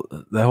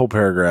whole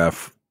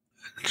paragraph,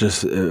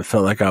 just it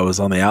felt like I was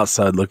on the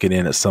outside looking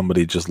in at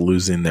somebody just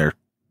losing their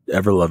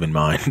ever-loving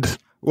mind.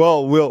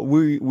 Well,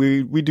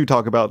 we do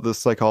talk about the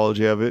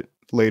psychology of it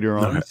later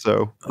on, Okay.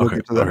 so we'll Okay.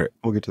 get to that. Okay.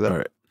 We'll get to that. All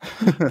right.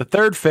 The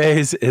third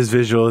phase is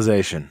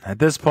visualization. At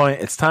this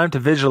point, it's time to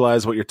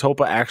visualize what your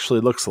tulpa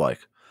actually looks like.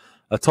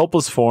 A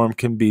tulpa's form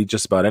can be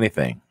just about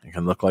anything. It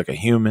can look like a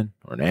human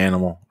or an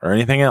animal or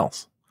anything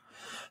else.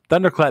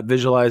 Thunderclap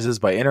visualizes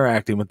by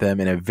interacting with them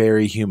in a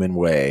very human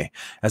way,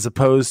 as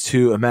opposed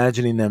to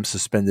imagining them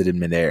suspended in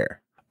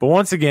midair. But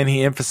once again,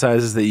 he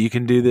emphasizes that you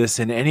can do this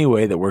in any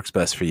way that works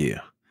best for you.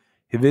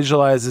 He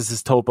visualizes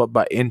his tulpa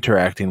by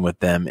interacting with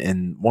them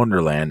in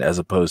Wonderland as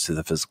opposed to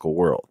the physical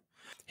world.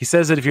 He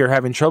says that if you're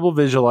having trouble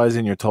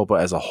visualizing your tulpa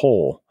as a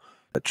whole,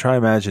 try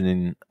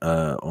imagining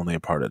only a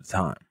part at a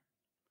time.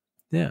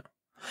 Yeah.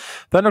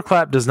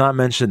 Thunderclap does not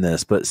mention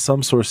this, but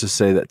some sources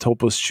say that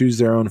tulpas choose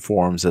their own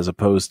forms as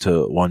opposed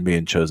to one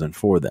being chosen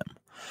for them.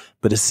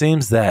 But it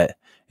seems that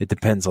it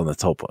depends on the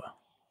tulpa.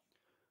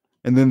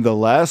 And then the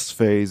last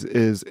phase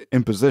is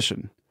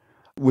imposition,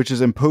 which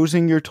is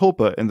imposing your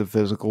tulpa in the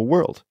physical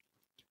world.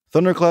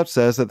 Thunderclap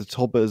says that the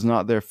tulpa is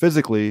not there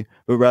physically,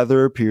 but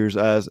rather appears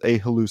as a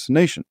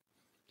hallucination.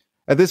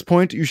 At this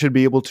point, you should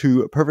be able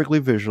to perfectly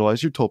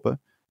visualize your tulpa,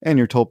 and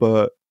your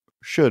tulpa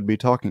should be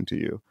talking to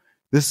you.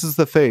 This is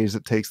the phase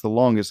that takes the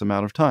longest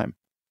amount of time.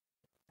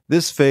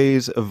 This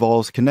phase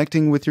involves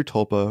connecting with your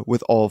tulpa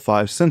with all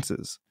 5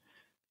 senses.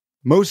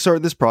 Most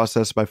start this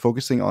process by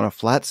focusing on a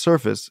flat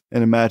surface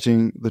and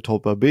imagining the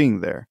tulpa being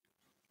there.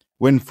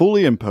 When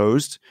fully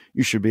imposed,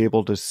 you should be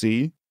able to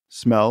see,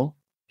 smell,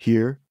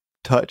 hear,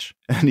 touch,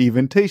 and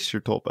even taste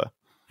your tulpa.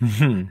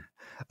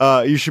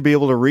 You should be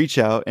able to reach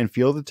out and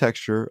feel the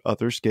texture of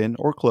their skin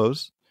or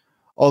clothes,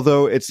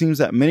 although it seems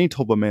that many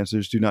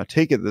tulpamancers do not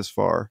take it this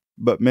far,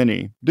 but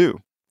many do.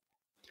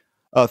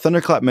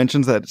 Thunderclap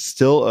mentions that it's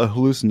still a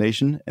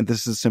hallucination, and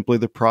this is simply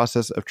the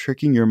process of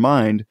tricking your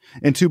mind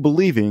into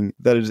believing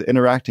that it is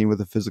interacting with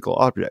a physical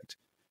object.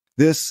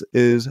 This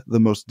is the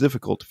most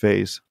difficult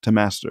phase to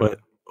master.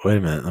 Wait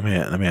a minute.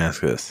 Let me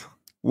ask this.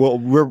 Well,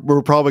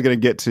 we're probably going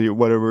to get to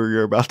whatever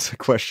you're about to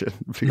question.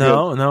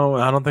 No,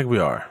 I don't think we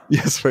are.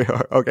 Yes, we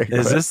are. Okay.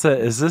 Is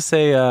this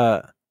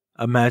a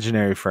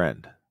imaginary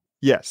friend?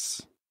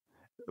 Yes.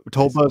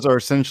 Tulpas are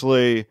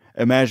essentially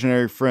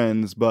imaginary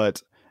friends,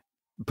 but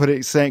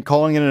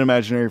calling it an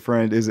imaginary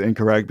friend is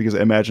incorrect because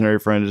imaginary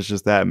friend is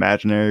just that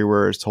imaginary,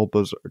 whereas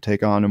tulpas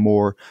take on a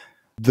more,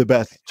 the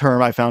best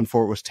term I found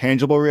for it was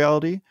tangible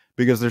reality,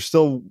 because they're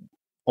still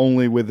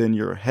only within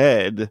your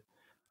head,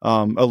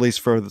 at least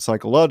for the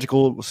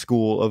psychological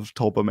school of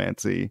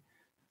tulpamancy,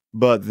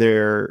 but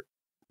they're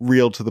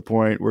real to the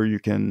point where you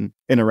can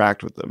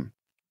interact with them,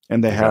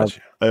 and they have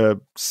a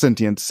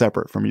sentience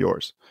separate from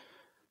yours.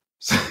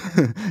 So,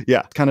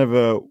 yeah, kind of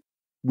a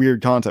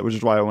weird concept, which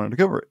is why I wanted to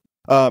cover it.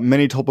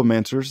 Many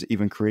tulpamancers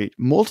even create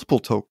multiple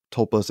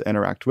tulpas to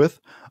interact with.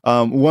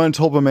 One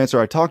tulpamancer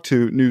I talked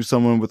to knew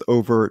someone with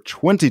over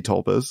 20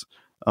 tulpas,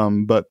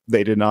 but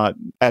they did not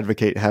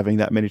advocate having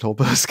that many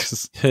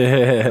tulpas.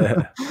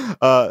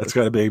 It's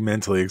got to be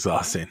mentally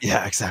exhausting.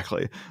 Yeah,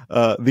 exactly.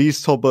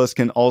 These tulpas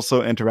can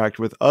also interact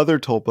with other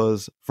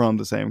tulpas from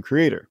the same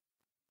creator.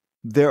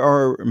 There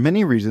are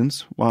many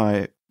reasons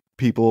why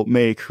people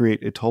may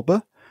create a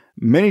tulpa.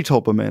 Many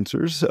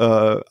tulpamancers,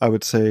 I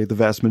would say the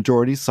vast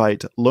majority,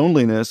 cite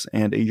loneliness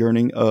and a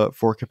yearning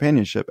for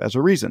companionship as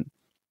a reason.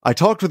 I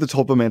talked with a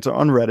tulpamancer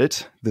on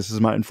Reddit. This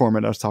is my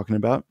informant I was talking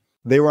about.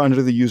 They were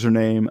under the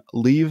username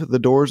Leave the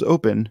Doors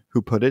Open,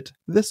 who put it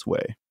this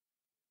way.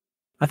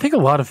 I think a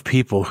lot of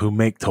people who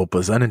make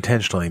tulpas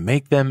unintentionally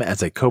make them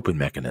as a coping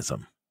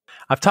mechanism.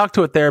 I've talked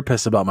to a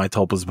therapist about my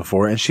tulpas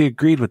before, and she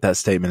agreed with that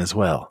statement as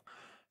well.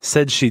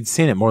 Said she'd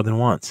seen it more than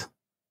once.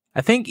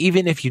 I think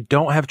even if you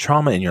don't have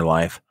trauma in your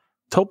life,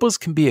 tulpas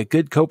can be a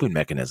good coping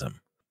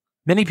mechanism.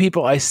 Many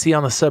people I see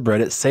on the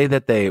subreddit say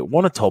that they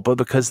want a tulpa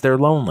because they're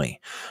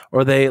lonely,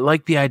 or they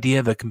like the idea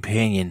of a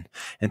companion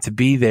and to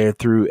be there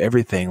through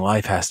everything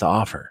life has to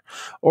offer,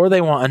 or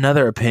they want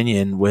another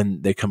opinion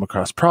when they come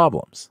across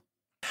problems.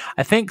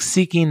 I think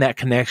seeking that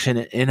connection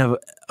in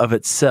of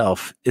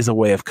itself is a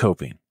way of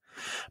coping,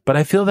 but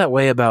I feel that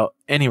way about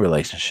any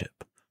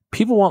relationship.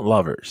 People want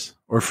lovers,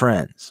 or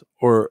friends,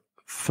 or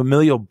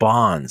familial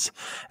bonds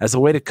as a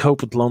way to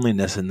cope with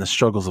loneliness and the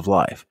struggles of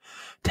life,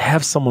 to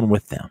have someone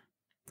with them.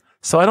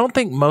 So I don't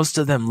think most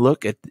of them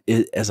look at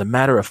it as a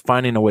matter of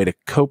finding a way to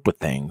cope with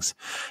things,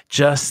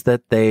 just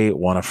that they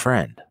want a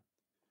friend.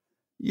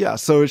 Yeah,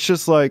 so it's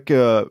just like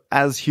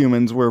as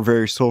humans, we're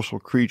very social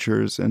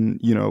creatures,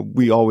 and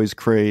we always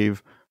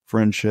crave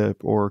friendship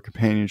or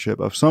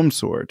companionship of some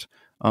sort.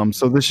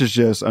 So this is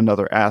just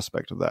another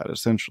aspect of that,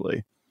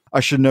 essentially. I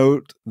should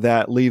note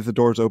that Leave the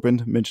Doors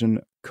Open mentioned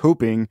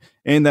coping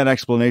in that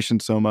explanation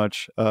so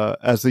much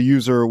as the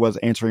user was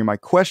answering my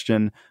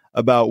question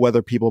about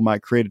whether people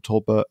might create a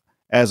tulpa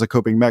as a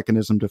coping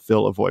mechanism to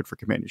fill a void for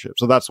companionship.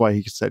 So that's why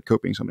he said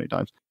coping so many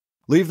times.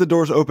 Leave the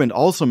Doors Open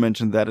also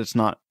mentioned that it's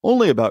not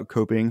only about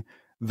coping,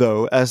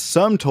 though, as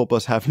some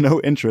Tulpas have no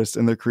interest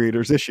in their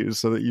creator's issues,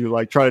 so that you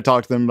like try to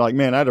talk to them like,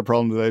 man, I had a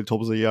problem today.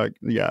 Tulpas like,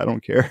 yeah, I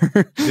don't care.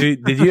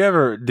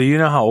 Do you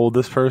know how old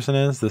this person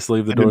is? This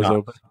leave the I do doors not.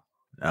 open?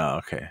 Oh,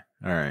 okay.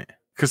 All right.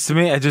 Because to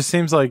me, it just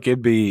seems like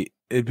it'd be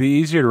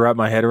easier to wrap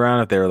my head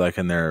around if they were like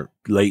in their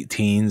late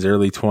teens,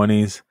 early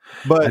 20s.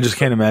 But I just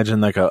can't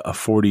imagine like a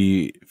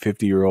 40,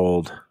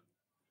 50-year-old.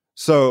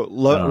 So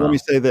let me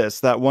say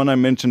this: that one I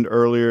mentioned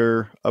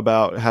earlier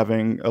about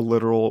having My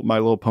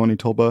Little Pony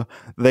Tulpa,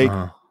 they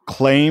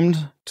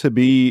claimed to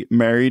be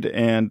married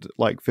and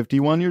like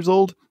 51 years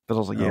old. But I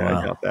was like, yeah,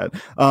 I got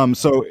that.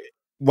 So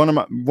one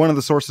of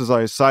the sources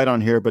I cite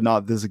on here, but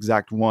not this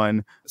exact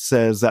one,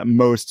 says that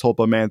most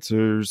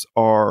Tulpamancers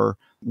are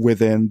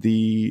within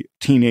the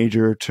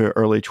teenager to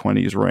early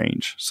 20s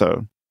range.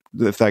 So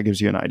if that gives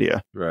you an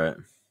idea, right.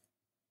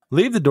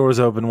 Leave the Doors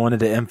Open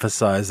wanted to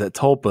emphasize that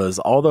Tulpas,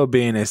 although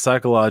being a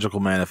psychological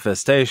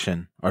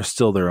manifestation, are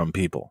still their own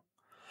people.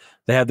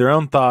 They have their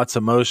own thoughts,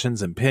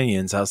 emotions, and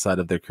opinions outside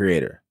of their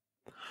creator.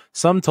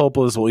 Some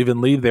Tulpas will even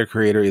leave their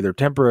creator either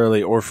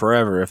temporarily or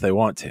forever if they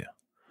want to.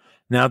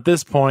 Now, at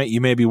this point,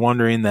 you may be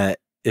wondering that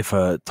if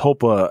a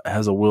Tulpa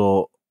has a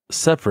will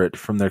separate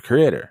from their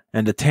creator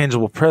and a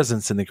tangible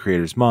presence in the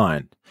creator's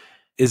mind,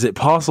 is it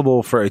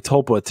possible for a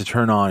Tulpa to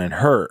turn on and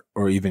hurt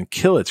or even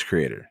kill its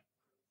creator?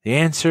 The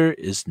answer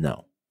is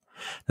no.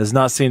 Does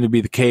not seem to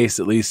be the case,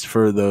 at least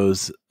for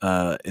those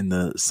in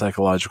the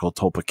psychological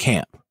Tulpa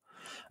camp.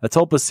 A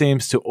Tulpa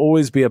seems to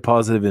always be a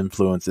positive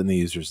influence in the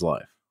user's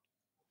life.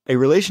 A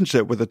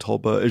relationship with a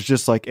Tulpa is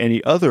just like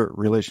any other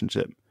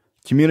relationship.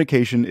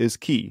 Communication is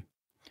key.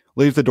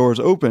 Leave the doors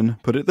open,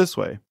 put it this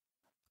way.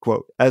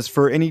 Quote, as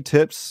for any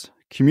tips,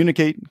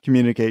 communicate,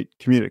 communicate,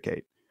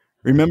 communicate.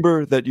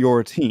 Remember that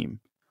you're a team.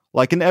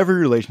 Like in every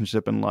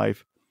relationship in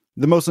life,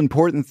 the most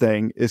important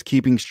thing is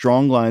keeping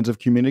strong lines of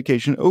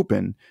communication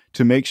open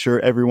to make sure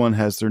everyone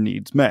has their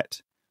needs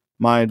met.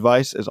 My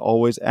advice is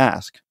always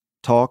ask,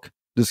 talk,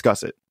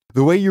 discuss it.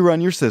 The way you run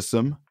your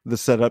system, the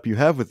setup you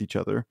have with each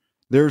other,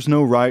 there's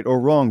no right or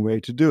wrong way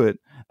to do it,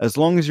 as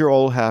long as you're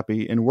all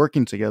happy and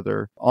working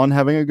together on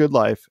having a good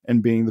life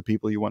and being the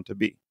people you want to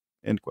be.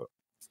 End quote.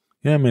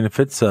 Yeah, I mean, if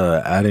it's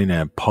adding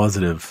a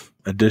positive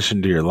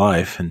addition to your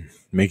life and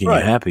making you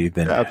happy,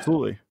 then... Yeah,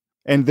 absolutely.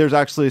 And there's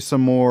actually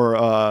some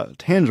more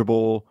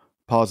tangible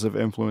positive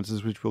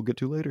influences, which we'll get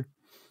to later.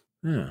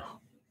 Yeah.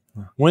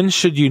 When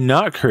should you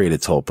not create a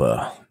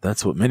Tulpa?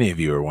 That's what many of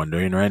you are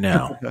wondering right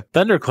now.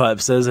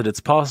 Thunderclap says that it's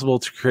possible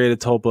to create a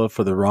Tulpa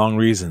for the wrong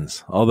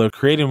reasons, although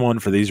creating one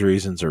for these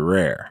reasons are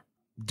rare.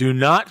 Do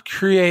not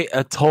create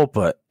a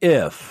Tulpa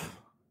if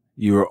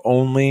you are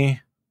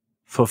only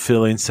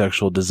fulfilling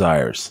sexual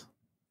desires.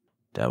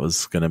 That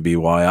was going to be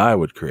why I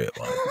would create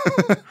one.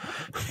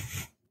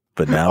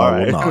 But now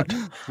I will not.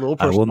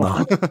 I will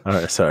not. All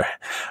right, sorry.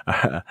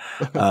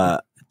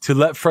 To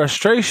let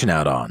frustration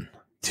out on,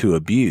 to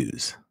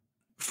abuse.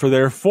 For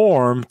their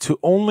form, to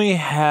only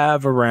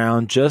have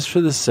around just for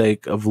the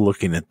sake of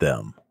looking at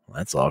them.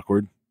 That's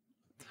awkward.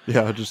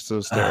 Yeah, just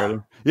to stare at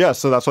them. Yeah,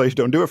 so that's why you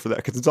don't do it for that,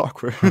 because it's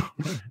awkward.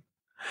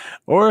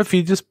 Or if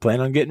you just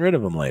plan on getting rid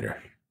of them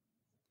later.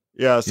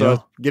 Yeah,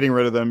 so getting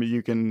rid of them,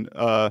 you can.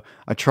 I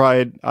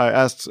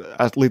asked,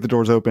 leave the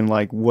doors open.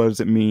 Like, what does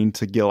it mean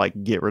to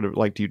get rid of?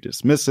 Like, do you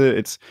dismiss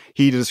it?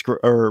 He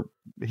or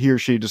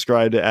she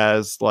described it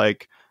as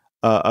like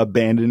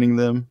abandoning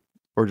them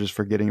or just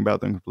forgetting about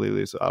them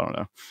completely. So I don't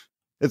know.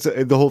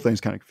 The whole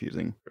thing's kind of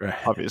confusing, right?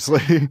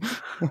 Obviously.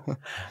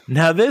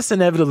 Now this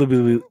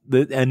inevitably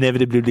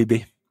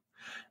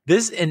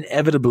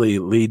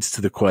leads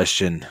to the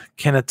question: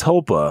 can a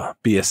Tulpa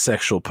be a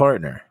sexual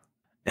partner?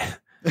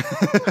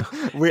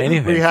 we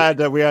had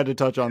to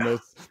touch on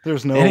this.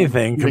 There's no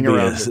anything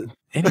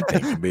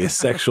can be a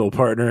sexual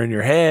partner in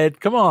your head.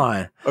 Come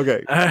on.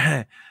 Okay.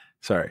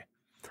 Sorry.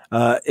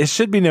 It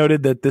should be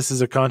noted that this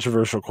is a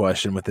controversial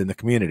question within the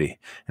community,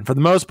 and for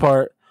the most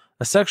part,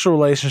 a sexual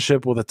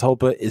relationship with a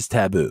Tulpa is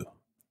taboo.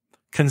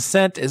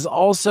 Consent is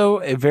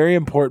also a very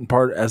important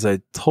part, as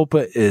a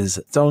Tulpa is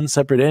its own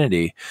separate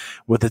entity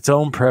with its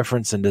own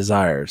preference and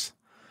desires.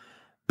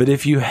 But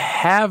if you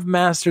have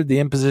mastered the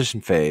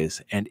imposition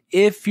phase, and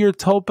if your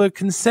Tulpa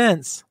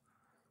consents,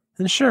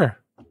 then sure.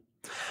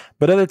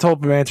 But other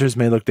Tulpamancers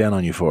may look down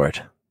on you for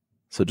it.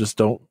 So just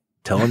don't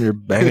tell them you're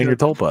banging your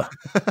Tulpa.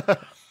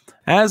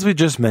 As we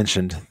just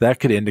mentioned,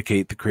 that could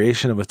indicate the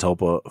creation of a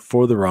Tulpa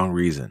for the wrong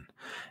reason.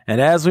 And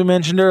as we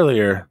mentioned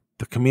earlier,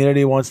 the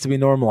community wants to be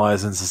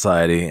normalized in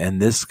society, and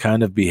this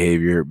kind of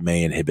behavior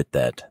may inhibit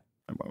that.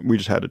 We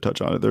just had to touch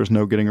on it. There's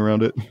no getting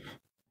around it.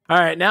 All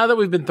right, now that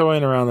we've been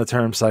throwing around the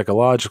term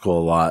psychological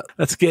a lot,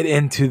 let's get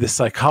into the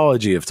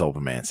psychology of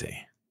Tulpamancy.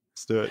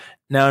 Let's do it.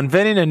 Now,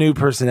 inventing a new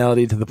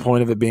personality to the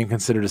point of it being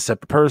considered a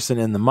separate person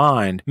in the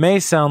mind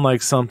may sound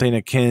like something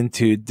akin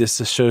to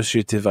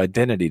dissociative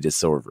identity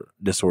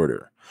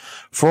disorder,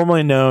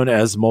 formerly known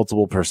as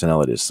multiple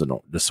personality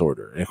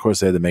disorder. And of course,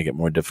 they had to make it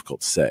more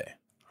difficult to say,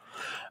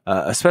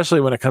 especially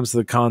when it comes to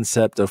the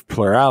concept of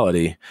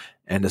plurality,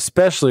 and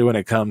especially when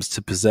it comes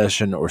to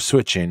possession or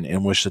switching,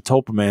 in which the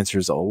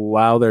Tulpamancers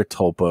allow their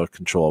Tulpa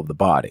control of the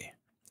body.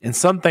 And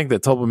some think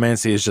that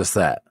tulpomancy is just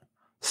that.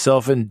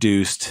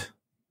 Self-induced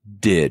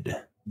did.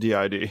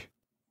 DID.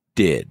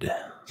 Did.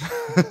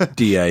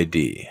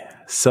 DID.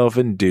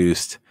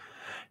 Self-induced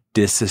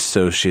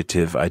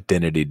dissociative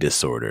identity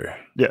disorder.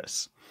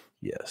 Yes.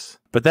 Yes.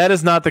 But that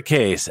is not the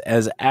case,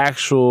 as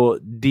actual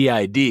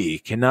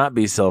DID cannot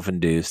be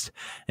self-induced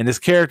and is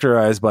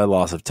characterized by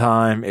loss of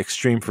time,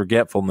 extreme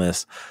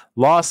forgetfulness,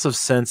 loss of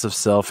sense of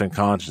self and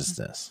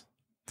consciousness,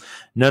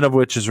 none of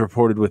which is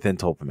reported within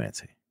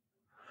tulpomancy.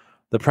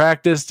 The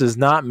practice does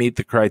not meet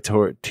the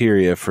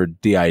criteria for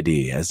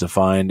DID as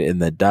defined in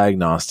the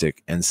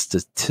Diagnostic and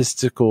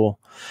Statistical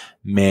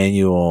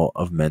Manual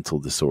of Mental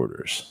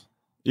Disorders.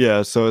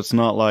 Yeah, so it's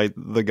not like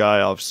the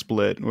guy off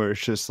Split, where it's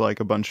just like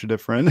a bunch of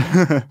different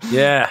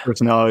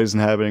personalities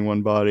inhabiting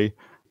one body.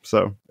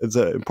 So it's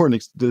an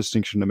important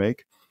distinction to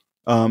make.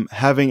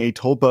 Having a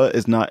tulpa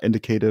is not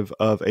indicative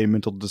of a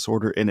mental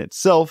disorder in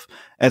itself,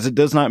 as it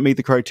does not meet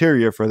the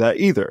criteria for that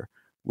either,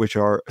 which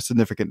are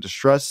significant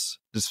distress,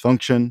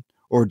 dysfunction,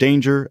 or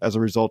danger as a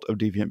result of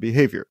deviant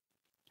behavior.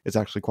 It's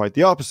actually quite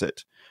the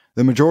opposite.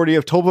 The majority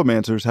of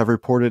tulpamancers have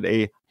reported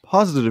a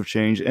positive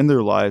change in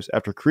their lives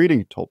after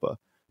creating tulpa,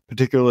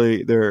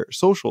 particularly their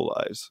social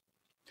lives.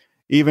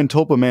 Even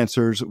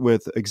tulpamancers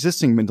with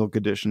existing mental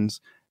conditions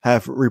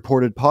have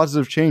reported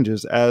positive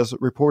changes, as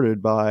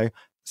reported by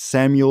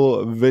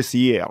Samuel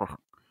Vessier.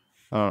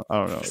 I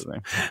don't know his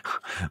name.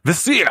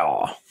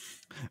 Vessier!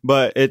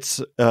 But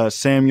it's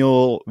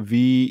Samuel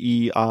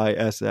Veissiere.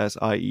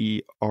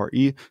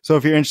 So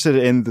if you're interested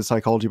in the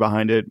psychology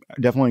behind it,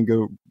 definitely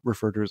go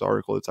refer to his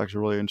article. It's actually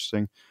really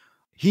interesting.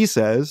 He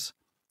says,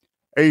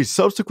 a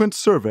subsequent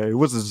survey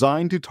was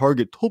designed to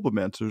target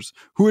tulpamancers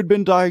who had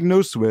been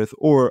diagnosed with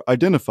or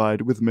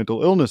identified with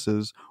mental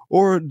illnesses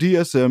or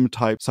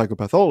DSM-type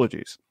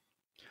psychopathologies.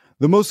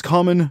 The most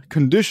common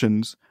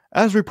conditions,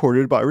 as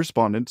reported by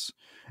respondents,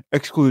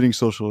 excluding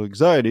social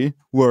anxiety,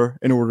 were,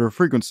 in order of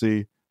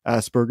frequency,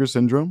 Asperger's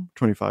syndrome,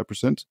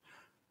 25%,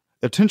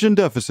 attention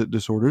deficit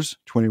disorders,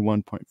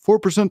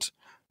 21.4%,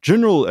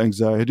 general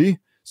anxiety,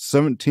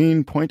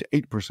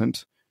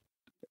 17.8%,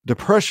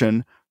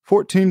 depression,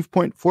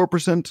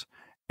 14.4%,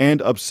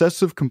 and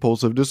obsessive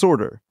compulsive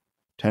disorder,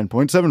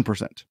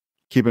 10.7%.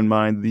 Keep in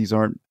mind, these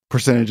aren't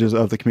percentages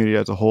of the community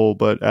as a whole,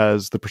 but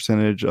as the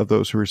percentage of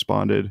those who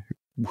responded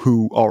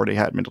who already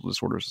had mental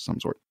disorders of some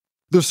sort.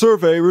 The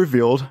survey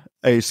revealed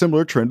a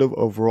similar trend of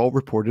overall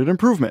reported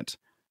improvement.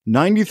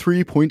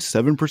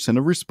 93.7%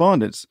 of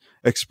respondents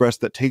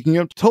expressed that taking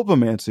up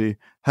tulpomancy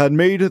had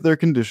made their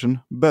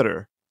condition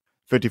better.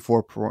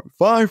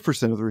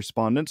 54.5% of the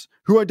respondents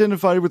who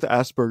identified with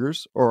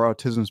Asperger's or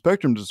autism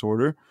spectrum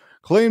disorder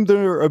claimed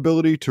their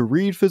ability to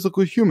read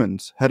physical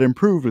humans had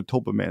improved with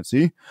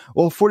tulpomancy,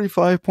 while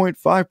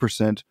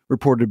 45.5%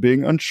 reported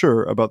being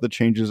unsure about the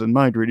changes in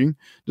mind reading,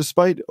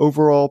 despite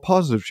overall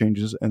positive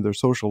changes in their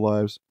social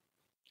lives.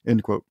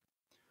 End quote.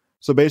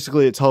 So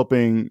basically, it's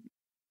helping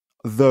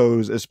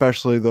those,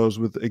 especially those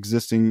with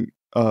existing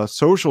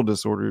social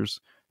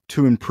disorders,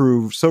 to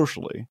improve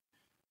socially.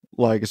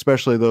 Like,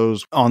 especially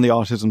those on the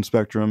autism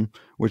spectrum,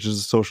 which is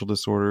a social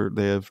disorder.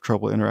 They have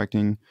trouble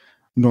interacting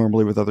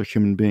normally with other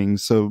human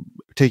beings. So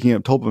taking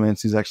up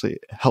tulpomancy has actually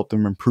helped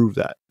them improve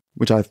that,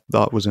 which I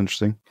thought was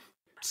interesting.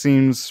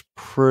 Seems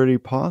pretty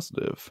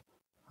positive.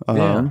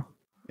 And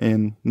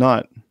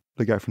not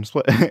the guy from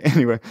Split.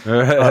 Anyway.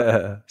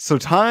 So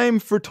time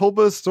for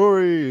Tulpa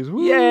stories.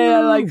 Woo! Yeah,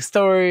 I like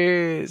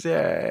stories.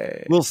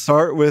 Yay. We'll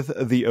start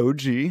with the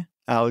OG,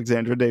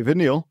 Alexandra David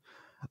Neal.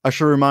 I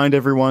should remind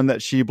everyone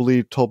that she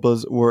believed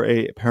tulpas were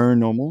a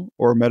paranormal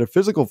or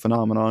metaphysical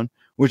phenomenon,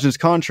 which is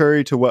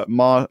contrary to what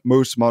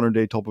most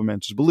modern-day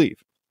tulpamancers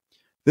believe.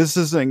 This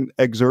is an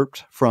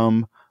excerpt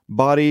from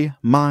Body,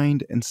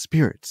 Mind, and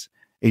Spirits,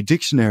 a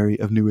dictionary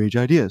of New Age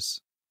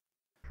ideas.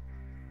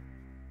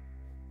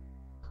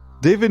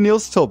 David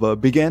Neal's tulpa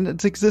began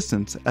its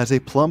existence as a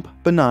plump,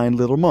 benign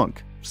little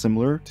monk,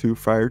 similar to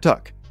Friar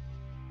Tuck.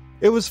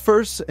 It was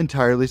first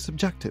entirely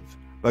subjective,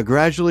 but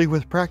gradually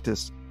with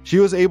practice, she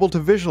was able to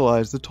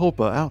visualize the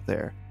tulpa out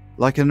there,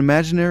 like an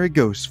imaginary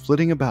ghost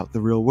flitting about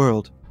the real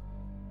world.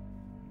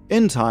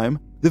 In time,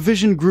 the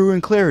vision grew in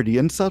clarity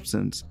and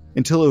substance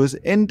until it was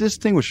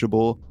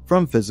indistinguishable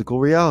from physical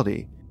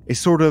reality, a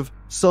sort of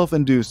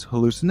self-induced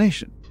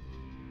hallucination.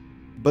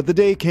 But the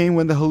day came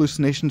when the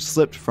hallucination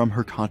slipped from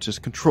her conscious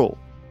control.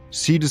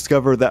 She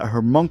discovered that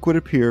her monk would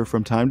appear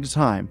from time to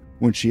time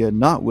when she had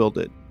not willed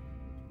it.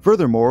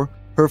 Furthermore,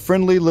 her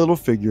friendly little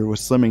figure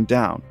was slimming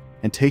down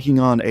and taking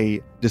on a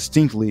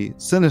distinctly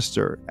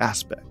sinister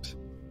aspect.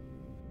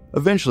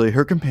 Eventually,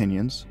 her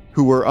companions,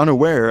 who were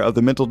unaware of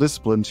the mental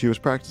discipline she was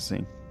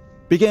practicing,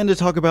 began to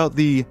talk about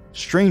the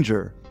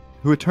stranger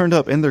who had turned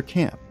up in their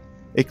camp,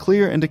 a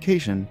clear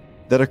indication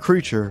that a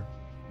creature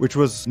which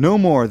was no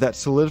more that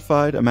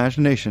solidified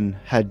imagination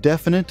had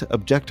definite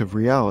objective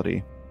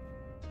reality.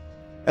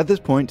 At this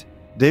point,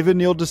 David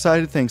Neal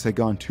decided things had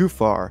gone too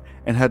far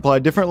and had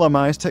applied different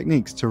Lamaze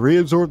techniques to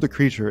reabsorb the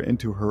creature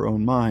into her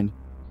own mind.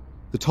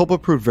 The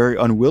tulpa proved very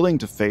unwilling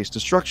to face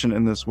destruction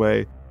in this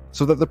way,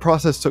 so that the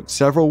process took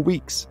several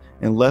weeks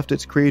and left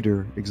its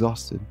creator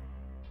exhausted.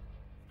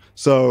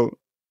 So,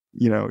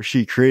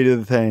 she created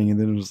the thing and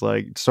then it was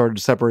like started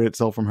to separate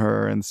itself from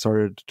her and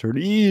started to turn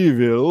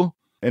evil,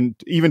 and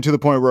even to the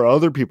point where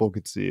other people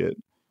could see it.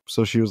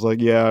 So she was like,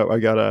 yeah,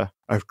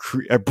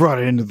 I brought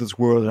it into this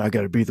world and I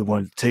gotta be the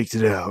one that takes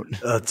it out.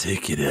 I'll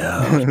take it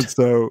out.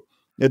 So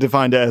it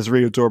defined it as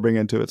reabsorbing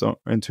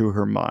into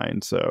her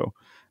mind. So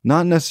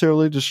not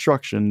necessarily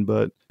destruction,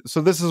 but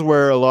so this is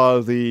where a lot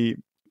of the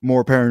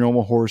more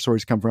paranormal horror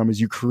stories come from, is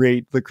you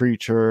create the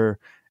creature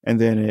and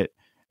then it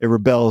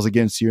rebels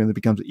against you and it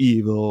becomes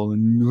evil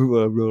and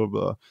blah, blah,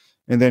 blah.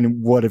 And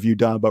then what have you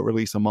done but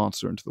release a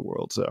monster into the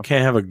world? So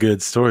can't have a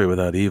good story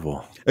without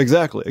evil.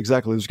 Exactly.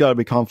 There's got to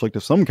be conflict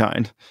of some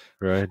kind.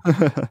 Right.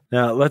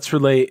 Now, let's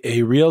relate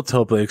a real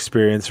Tulpa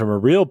experience from a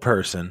real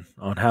person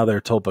on how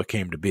their Tulpa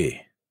came to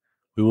be.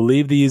 We will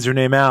leave the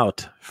username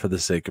out for the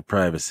sake of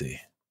privacy.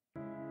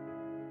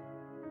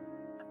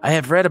 I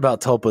have read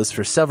about Tulpas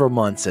for several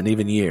months and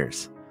even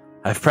years.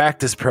 I've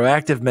practiced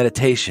proactive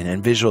meditation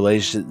and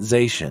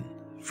visualization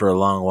for a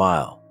long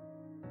while,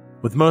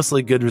 with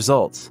mostly good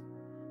results.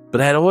 But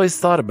I had always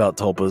thought about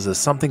Tulpas as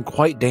something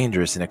quite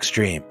dangerous and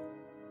extreme,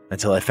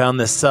 until I found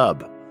this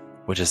sub,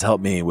 which has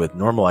helped me with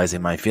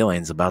normalizing my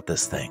feelings about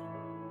this thing.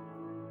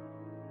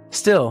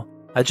 Still,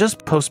 I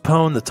just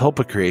postponed the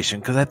Tulpa creation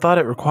because I thought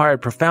it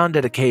required profound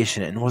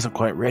dedication and wasn't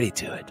quite ready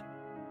to it.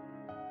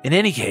 In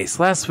any case,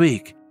 last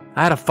week,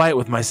 I had a fight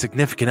with my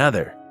significant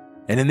other,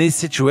 and in these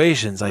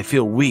situations I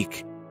feel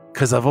weak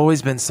because I've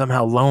always been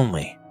somehow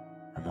lonely.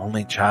 I'm an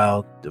only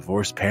child,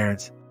 divorced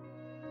parents,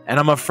 and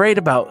I'm afraid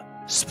about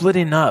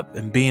splitting up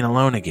and being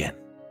alone again.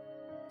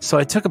 So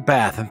I took a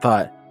bath and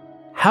thought,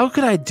 how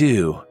could I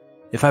do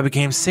if I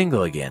became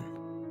single again?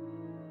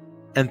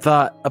 And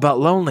thought about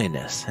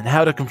loneliness and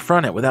how to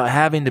confront it without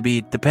having to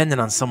be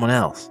dependent on someone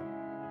else.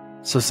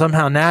 So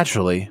somehow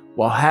naturally,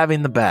 while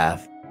having the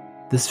bath,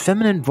 this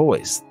feminine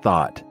voice,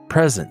 thought,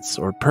 presence,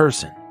 or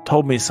person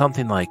told me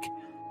something like,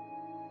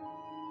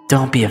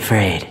 "Don't be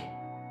afraid.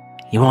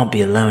 You won't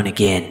be alone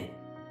again.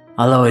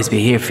 I'll always be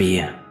here for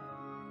you."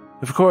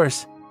 Of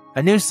course,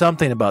 I knew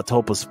something about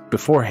Tulpas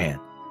beforehand,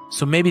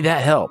 so maybe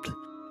that helped,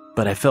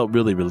 but I felt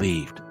really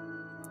relieved.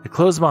 I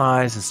closed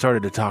my eyes and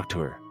started to talk to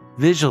her,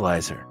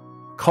 visualize her,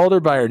 called her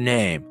by her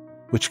name,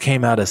 which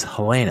came out as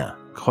Helena,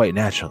 quite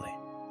naturally.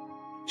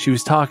 She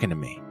was talking to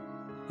me,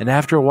 and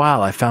after a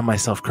while I found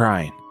myself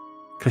crying,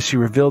 because she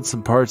revealed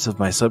some parts of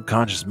my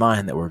subconscious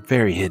mind that were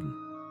very hidden,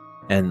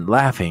 and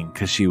laughing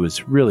because she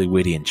was really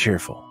witty and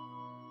cheerful.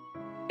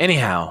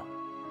 Anyhow,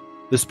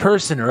 this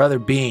person or other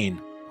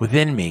being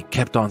within me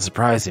kept on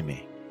surprising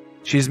me.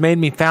 She's made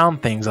me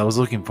found things I was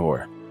looking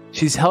for.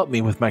 She's helped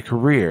me with my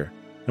career,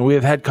 and we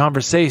have had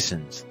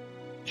conversations.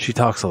 She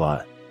talks a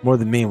lot, more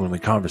than me when we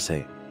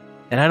conversate,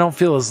 and I don't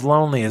feel as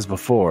lonely as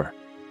before.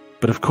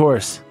 But of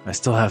course, I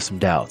still have some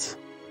doubts.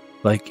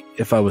 Like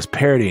if I was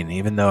parroting,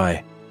 even though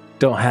I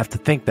don't have to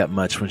think that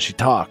much when she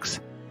talks.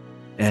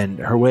 And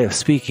her way of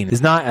speaking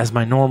is not as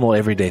my normal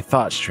everyday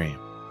thought stream.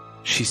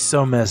 She's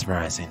so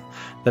mesmerizing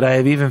that I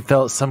have even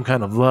felt some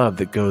kind of love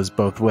that goes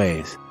both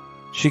ways.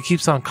 She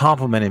keeps on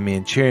complimenting me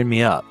and cheering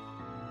me up.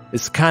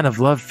 It's the kind of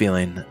love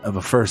feeling of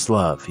a first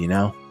love, you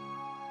know?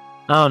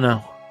 I don't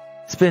know.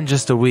 It's been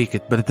just a week,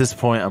 but at this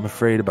point I'm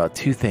afraid about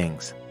two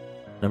things.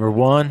 Number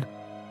one,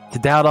 to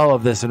doubt all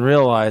of this and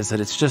realize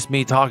that it's just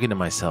me talking to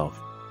myself.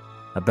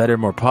 A better,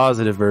 more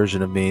positive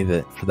version of me,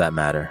 that, for that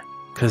matter.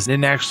 Because I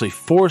didn't actually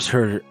force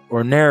her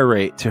or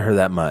narrate to her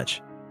that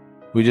much.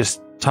 We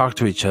just talk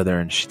to each other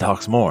and she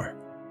talks more.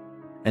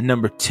 And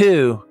number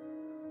two,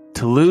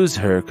 to lose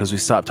her because we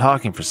stopped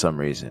talking for some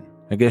reason.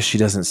 I guess she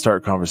doesn't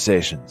start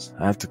conversations.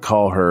 I have to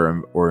call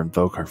her or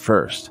invoke her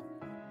first.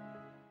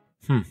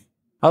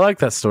 I like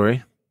that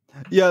story.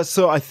 Yeah,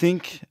 so I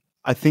think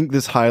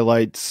this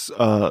highlights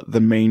the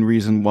main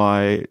reason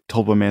why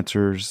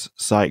Tulpamancers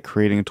cite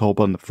creating a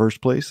Tulpa in the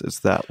first place. It's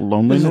that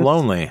loneliness. It's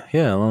lonely.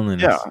 Yeah,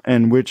 loneliness. Yeah,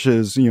 and which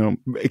is,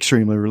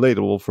 extremely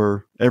relatable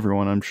for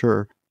everyone, I'm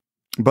sure.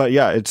 But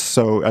yeah, I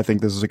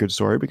think this is a good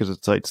story because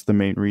it cites the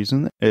main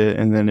reason,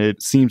 and then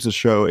it seems to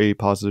show a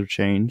positive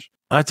change.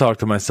 I talk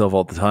to myself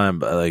all the time,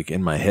 but like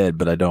in my head,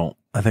 but I don't.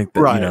 I think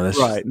that,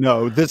 right.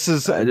 No, this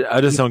is.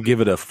 I just don't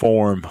give it a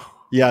form.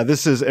 Yeah,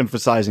 this is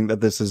emphasizing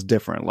that this is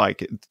different.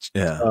 Like,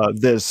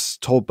 this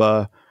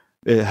Tulpa,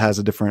 it has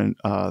a different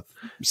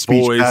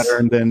speech voice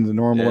pattern than the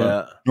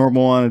normal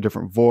one, a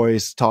different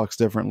voice, talks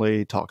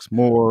differently, talks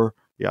more,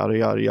 yada,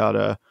 yada,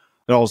 yada.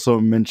 It also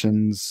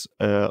mentions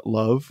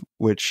love,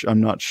 which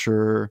I'm not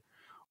sure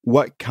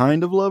what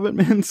kind of love it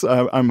means.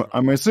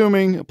 I'm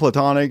assuming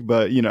platonic,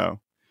 but, you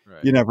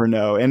never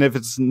know. And if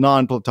it's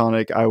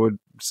non-platonic, I would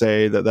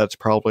say that that's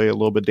probably a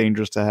little bit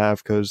dangerous to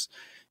have because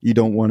you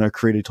don't want to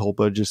create a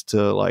Tulpa just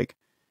to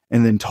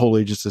and then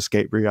totally just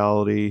escape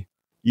reality.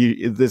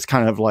 It's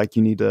kind of like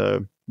you need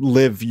to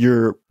live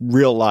your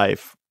real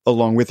life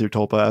along with your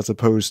Tulpa as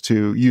opposed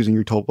to using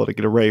your Tulpa to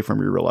get away from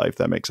your real life.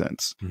 That makes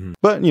sense. Mm-hmm.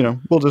 But,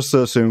 we'll just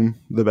assume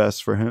the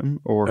best for him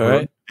or her.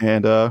 Right.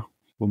 And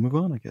we'll move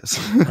on, I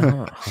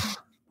guess.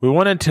 We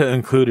wanted to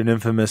include an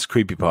infamous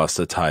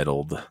creepypasta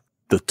titled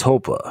The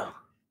Tulpa.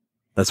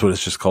 That's what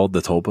it's just called,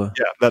 the Tulpa?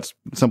 Yeah, that's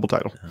simple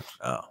title.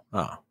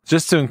 Oh.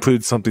 Just to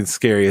include something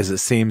scary, as it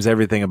seems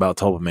everything about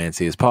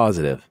tulpamancy is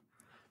positive.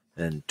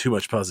 And too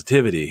much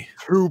positivity.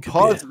 Too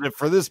positive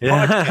for this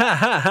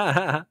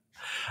podcast.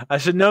 I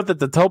should note that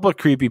the Tulpa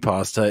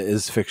creepypasta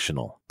is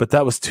fictional, but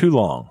that was too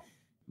long.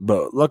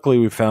 But luckily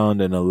we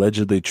found an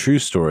allegedly true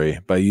story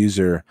by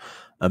user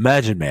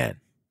Imagine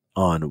Man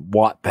on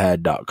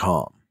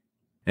Wattpad.com.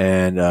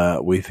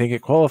 And we think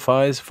it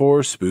qualifies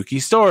for spooky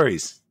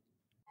stories.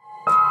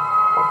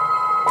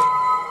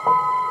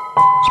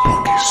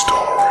 Spooky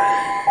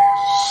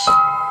stories.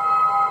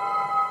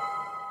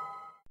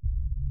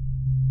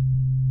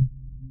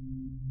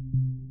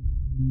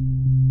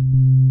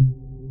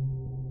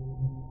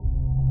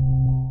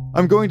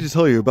 I'm going to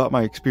tell you about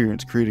my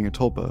experience creating a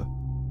tulpa.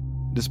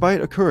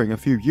 Despite occurring a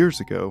few years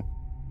ago,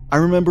 I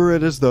remember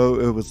it as though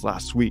it was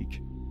last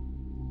week.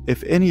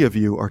 If any of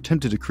you are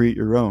tempted to create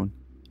your own,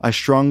 I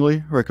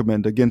strongly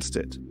recommend against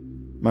it.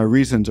 My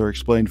reasons are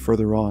explained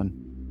further on.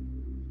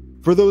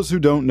 For those who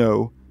don't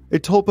know, a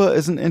tulpa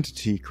is an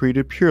entity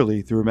created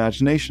purely through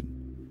imagination.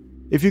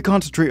 If you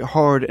concentrate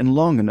hard and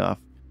long enough,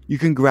 you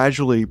can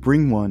gradually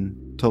bring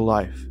one to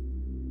life.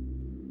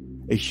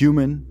 A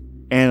human,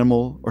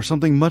 animal, or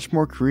something much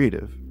more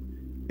creative.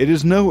 It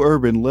is no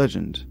urban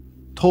legend.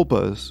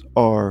 Tulpas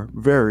are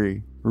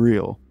very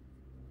real.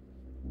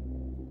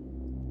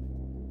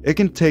 It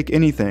can take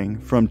anything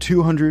from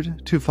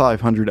 200 to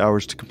 500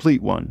 hours to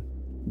complete one,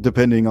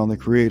 depending on the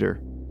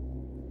creator.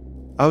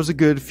 I was a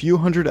good few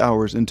hundred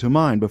hours into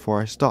mine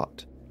before I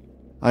stopped.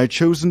 I had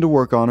chosen to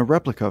work on a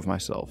replica of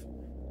myself,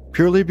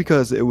 purely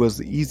because it was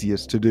the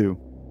easiest to do.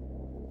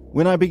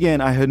 When I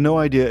began, I had no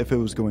idea if it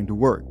was going to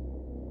work.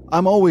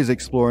 I'm always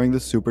exploring the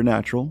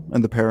supernatural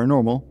and the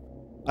paranormal.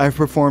 I have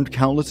performed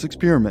countless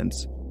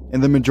experiments,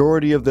 and the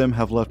majority of them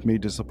have left me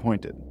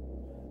disappointed.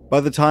 By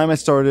the time I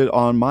started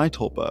on my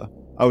tulpa,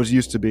 I was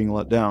used to being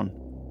let down.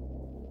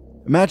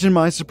 Imagine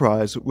my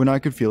surprise when I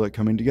could feel it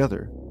coming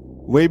together,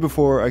 way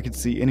before I could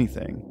see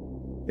anything.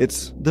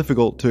 It's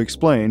difficult to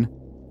explain,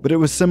 but it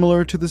was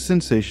similar to the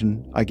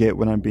sensation I get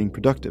when I'm being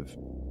productive.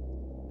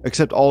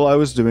 Except all I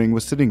was doing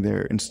was sitting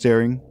there and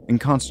staring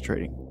and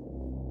concentrating.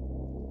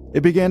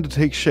 It began to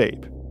take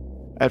shape.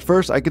 At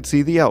first I could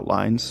see the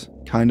outlines,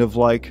 kind of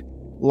like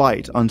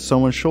light on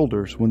someone's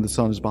shoulders when the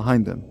sun is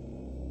behind them.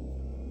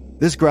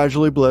 This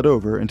gradually bled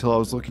over until I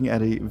was looking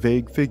at a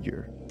vague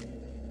figure.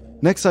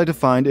 Next I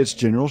defined its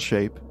general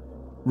shape,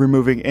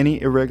 removing any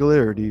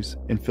irregularities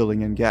and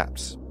filling in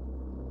gaps.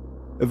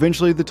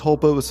 Eventually the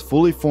tulpa was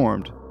fully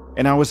formed,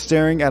 and I was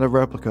staring at a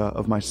replica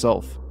of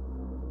myself.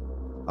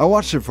 I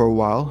watched it for a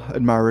while,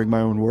 admiring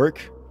my own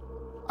work.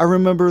 I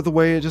remember the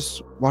way it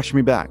just watched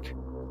me back,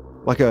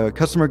 like a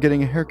customer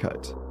getting a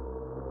haircut.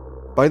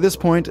 By this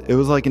point, it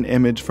was like an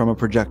image from a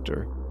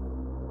projector.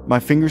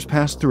 My fingers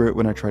passed through it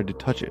when I tried to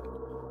touch it.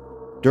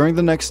 During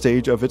the next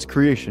stage of its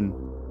creation,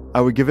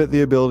 I would give it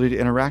the ability to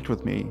interact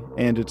with me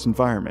and its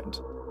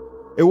environment.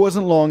 It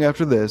wasn't long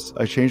after this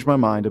I changed my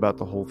mind about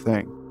the whole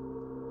thing.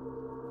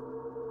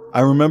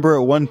 I remember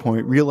at one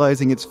point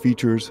realizing its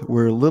features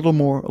were a little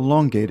more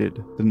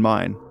elongated than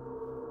mine.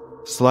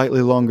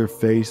 Slightly longer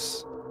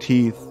face,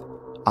 teeth,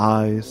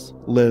 eyes,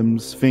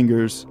 limbs,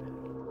 fingers,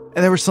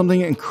 and there was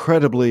something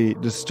incredibly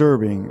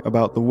disturbing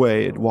about the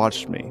way it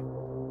watched me.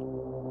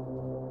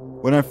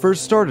 When I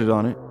first started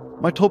on it,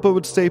 my tulpa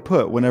would stay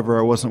put whenever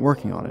I wasn't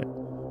working on it.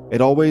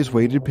 It always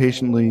waited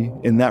patiently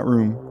in that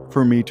room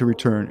for me to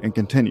return and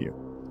continue.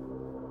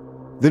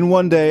 Then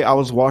one day I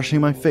was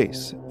washing my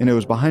face, and it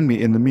was behind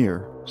me in the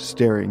mirror,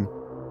 staring.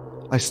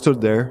 I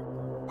stood there,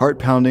 heart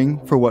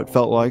pounding for what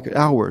felt like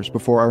hours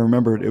before I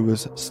remembered it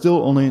was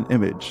still only an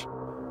image.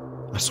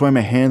 I swam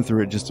a hand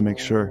through it just to make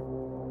sure.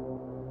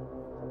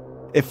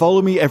 It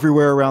followed me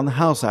everywhere around the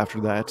house after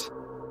that,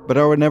 but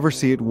I would never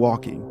see it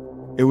walking.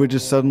 It would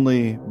just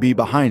suddenly be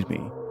behind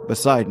me,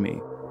 beside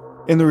me,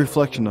 in the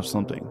reflection of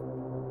something.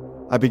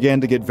 I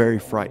began to get very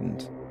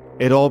frightened.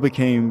 It all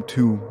became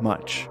too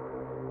much.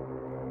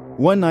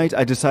 One night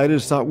I decided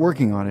to stop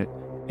working on it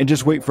and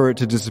just wait for it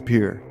to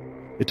disappear.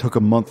 It took a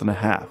month and a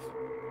half.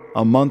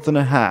 A month and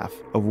a half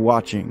of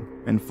watching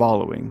and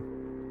following.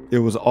 It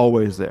was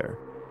always there,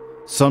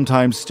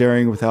 sometimes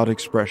staring without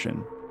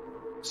expression,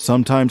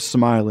 sometimes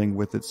smiling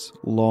with its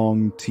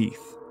long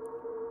teeth.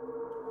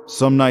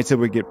 Some nights it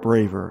would get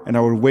braver, and I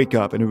would wake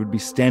up and it would be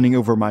standing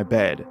over my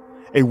bed,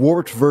 a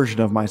warped version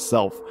of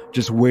myself,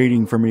 just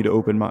waiting for me to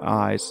open my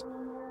eyes.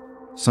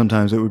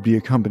 Sometimes it would be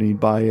accompanied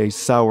by a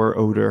sour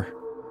odor.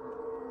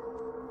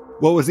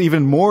 What was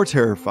even more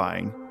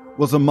terrifying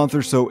was a month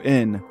or so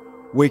in,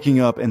 waking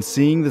up and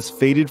seeing this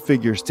faded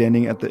figure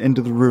standing at the end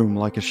of the room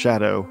like a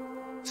shadow,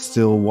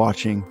 still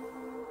watching.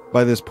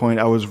 By this point,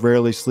 I was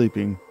rarely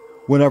sleeping.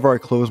 Whenever I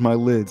closed my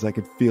lids, I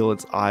could feel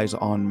its eyes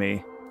on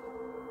me.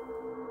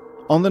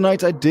 On the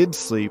nights I did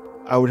sleep,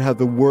 I would have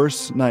the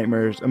worst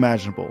nightmares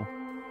imaginable,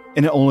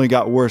 and it only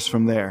got worse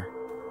from there.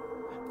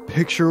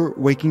 Picture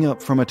waking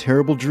up from a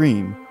terrible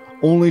dream,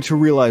 only to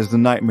realize the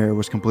nightmare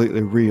was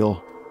completely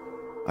real.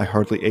 I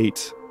hardly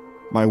ate.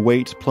 My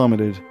weight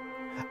plummeted.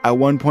 At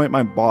one point,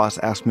 my boss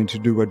asked me to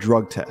do a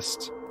drug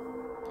test.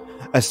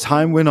 As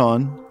time went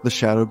on, the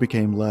shadow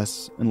became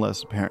less and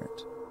less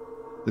apparent.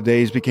 The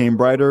days became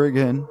brighter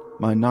again,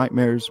 my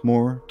nightmares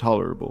more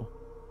tolerable.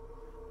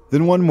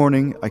 Then one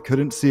morning, I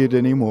couldn't see it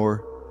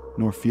anymore,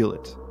 nor feel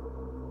it.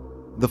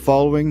 The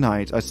following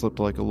night, I slept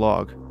like a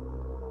log.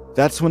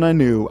 That's when I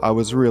knew I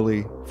was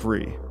really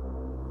free.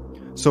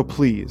 So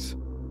please,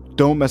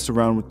 don't mess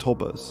around with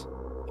tulpas.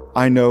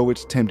 I know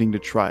it's tempting to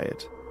try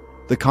it.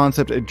 The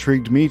concept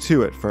intrigued me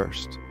too at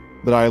first,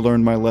 but I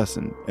learned my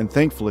lesson, and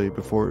thankfully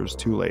before it was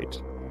too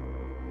late.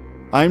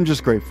 I'm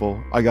just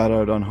grateful I got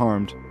out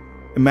unharmed.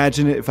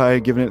 Imagine if I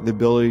had given it the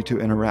ability to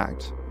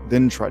interact,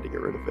 then tried to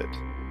get rid of it.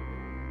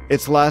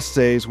 Its last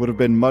days would have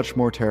been much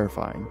more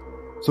terrifying,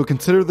 so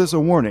consider this a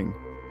warning.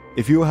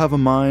 If you have a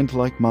mind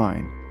like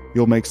mine,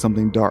 you'll make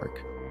something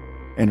dark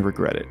and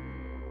regret it.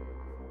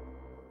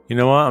 You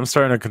know what? I'm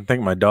starting to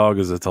think my dog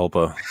is a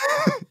tulpa.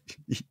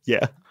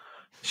 Yeah.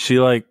 She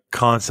like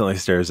constantly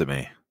stares at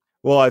me.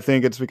 Well, I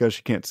think it's because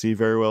she can't see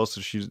very well,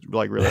 so she's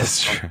like really.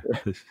 That's true.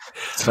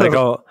 Like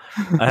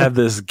I have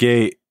this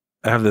gate.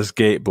 I have this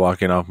gate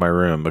blocking off my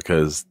room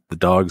because the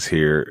dogs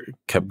here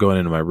kept going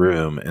into my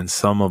room, and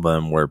some of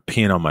them were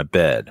peeing on my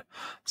bed.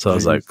 So I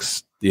was like,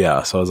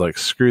 yeah. So I was like,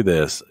 screw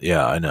this.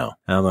 Yeah, I know.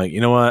 And I'm like,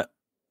 you know what?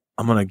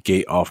 I'm gonna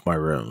gate off my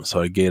room.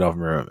 So I gate off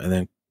my room, and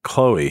then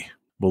Chloe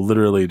will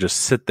literally just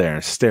sit there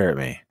and stare at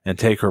me and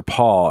take her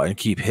paw and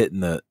keep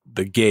hitting the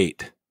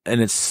gate. And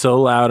it's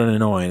so loud and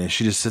annoying. And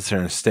she just sits there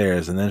and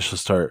stares. And then she'll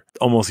start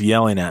almost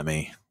yelling at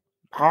me.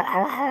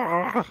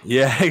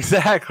 Yeah,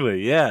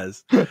 exactly.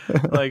 Yes.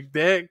 Like,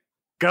 Dick,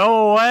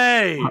 go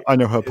away. I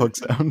know how pugs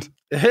sound.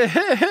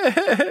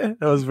 That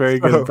was a very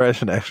good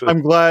impression, actually.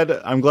 I'm glad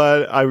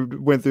I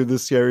went through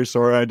this scary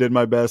story. I did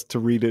my best to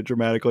read it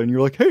dramatically. And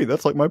you're like, hey,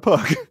 that's like my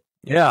pug.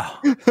 Yeah.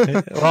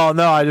 Well,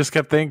 no, I just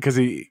kept thinking because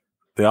the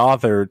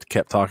author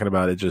kept talking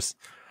about it, just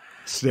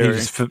staring. He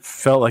just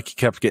felt like he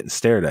kept getting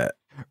stared at.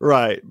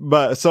 Right.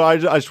 But so I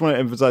just want to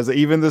emphasize that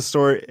even this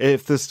story,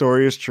 if this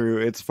story is true,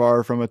 it's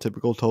far from a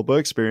typical tulpa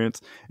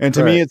experience. And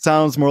to me, it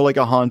sounds more like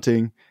a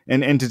haunting,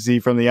 an entity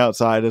from the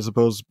outside, as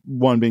opposed to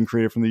one being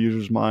created from the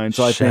user's mind.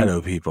 So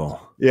Shadow people.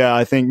 Yeah,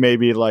 I think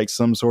maybe like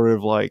some sort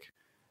of like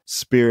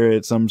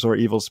spirit, some sort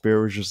of evil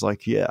spirit was just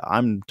like, yeah,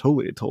 I'm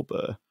totally a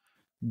tulpa.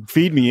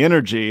 Feed me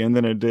energy. And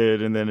then it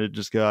did. And then it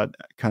just got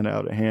kind of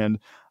out of hand.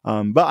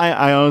 But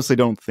I honestly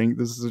don't think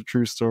this is a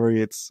true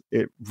story.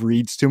 It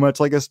reads too much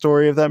like a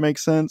story, if that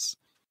makes sense.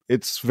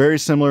 It's very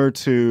similar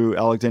to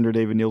Alexander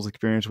David Neal's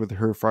experience with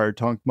her Friar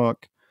Tuck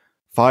monk.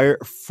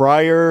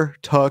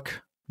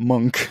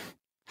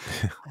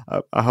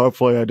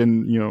 Hopefully I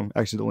didn't,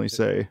 accidentally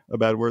say a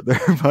bad word there,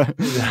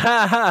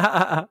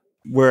 but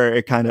where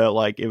it kind of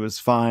like it was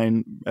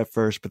fine at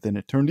first, but then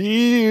it turned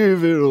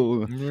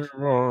evil,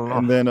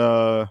 and then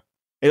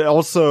it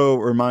also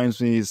reminds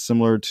me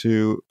similar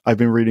to, I've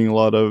been reading a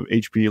lot of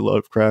H.P.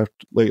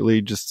 Lovecraft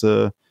lately just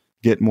to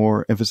get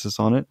more emphasis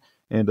on it.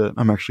 And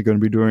I'm actually going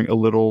to be doing a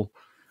little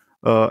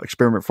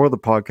experiment for the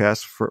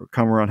podcast for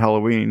come around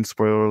Halloween.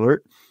 Spoiler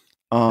alert.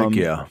 Heck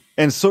yeah.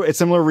 And so it's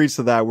similar reads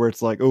to that where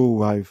it's like,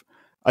 oh,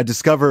 I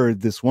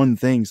discovered this one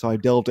thing, so I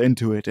delved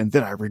into it, and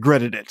then I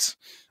regretted it.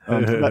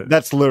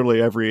 That's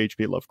literally every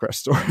H.P. Lovecraft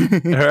story.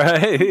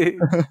 Right.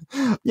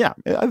 Yeah,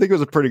 I think it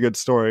was a pretty good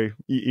story,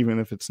 even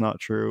if it's not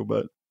true.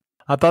 But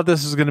I thought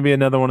this was going to be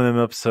another one of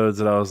them episodes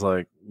that I was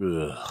like,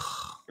 ugh.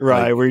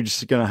 Right, like, where you're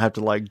just going to have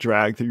to like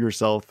drag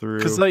yourself through.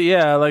 Because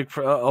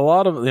for a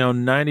lot of,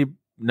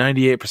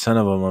 98%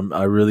 of them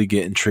I really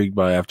get intrigued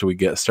by after we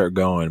start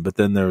going. But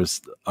then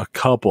there's a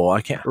couple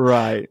I can't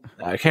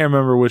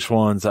remember which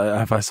ones.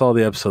 If I saw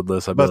the episode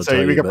list,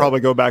 we could probably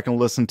go back and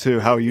listen to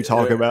how you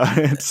talk about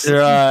it.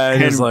 Right,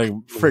 just like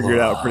figure it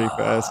out pretty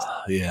fast.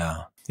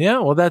 Yeah.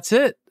 Well, that's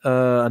it.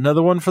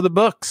 Another one for the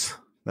books.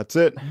 That's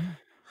it.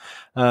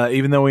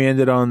 Even though we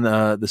ended on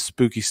the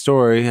spooky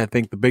story, I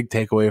think the big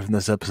takeaway from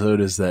this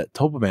episode is that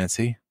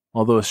tulpamancy,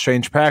 although a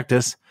strange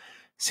practice,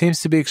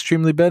 seems to be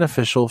extremely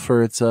beneficial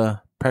for its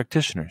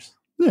practitioners.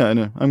 Yeah, I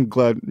know. I'm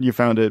glad you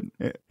found it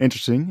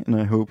interesting, and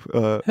I hope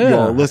you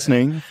all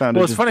listening found it.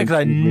 Well, it's funny because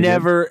I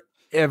never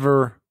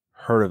ever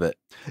heard of it.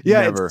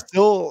 Yeah, never. It's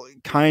still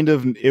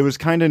it was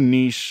kind of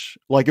niche.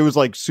 Like it was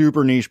like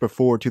super niche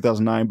before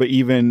 2009, but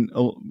even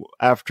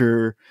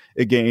after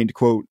it gained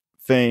quote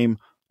fame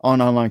on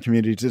online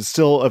communities, it's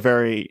still a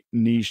very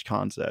niche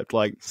concept.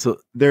 Like, so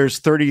there's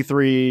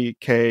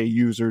 33K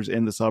users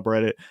in the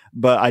subreddit,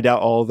 but I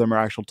doubt all of them are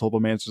actual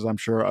tulpamancers. I'm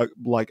sure I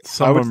would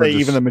say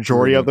even the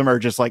majority of them are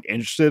just like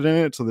interested in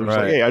it. So they're just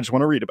like, hey, I just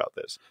want to read about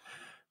this.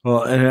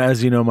 Well, and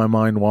as you know, my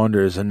mind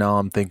wanders, and now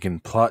I'm thinking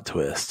plot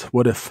twist.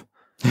 What if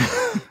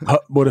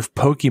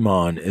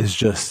Pokemon is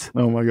just,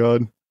 oh my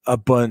God, a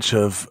bunch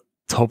of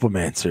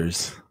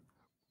tulpamancers?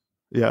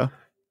 Yeah.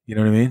 You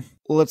know what I mean?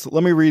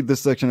 Let me read this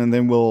section and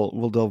then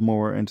we'll delve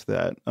more into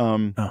that.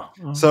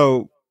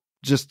 So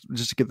just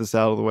to get this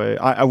out of the way,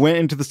 I went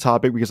into this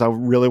topic because I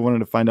really wanted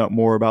to find out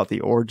more about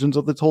the origins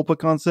of the tulpa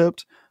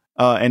concept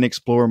and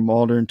explore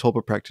modern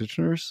tulpa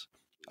practitioners.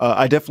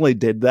 I definitely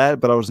did that,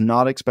 but I was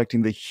not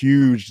expecting the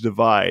huge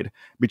divide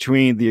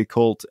between the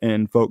occult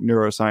and folk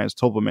neuroscience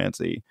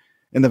tulpomancy.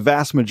 And the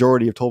vast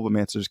majority of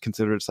tulpomancers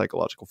consider it a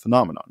psychological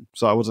phenomenon.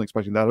 So I wasn't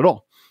expecting that at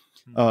all.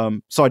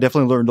 So I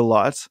definitely learned a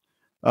lot.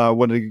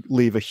 Wanted to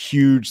leave a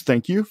huge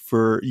thank you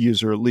for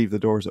user Leave the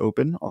Doors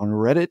Open on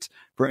Reddit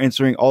for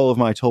answering all of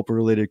my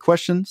Tulpa-related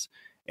questions.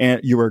 And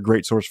you were a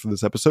great source for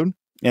this episode.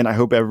 And I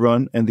hope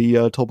everyone in the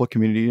Tulpa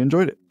community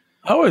enjoyed it.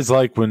 I always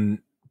like when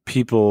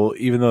people,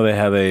 even though they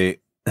have a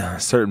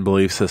certain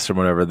belief system,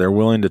 whatever, they're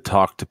willing to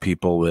talk to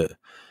people that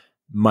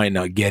might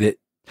not get it.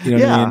 You know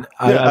what I mean?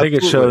 I think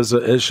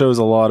it shows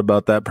a lot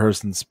about that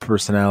person's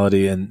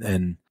personality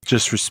and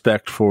just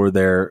respect for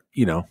their,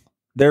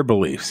 their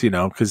beliefs,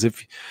 because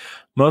if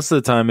most of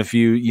the time, if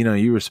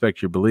you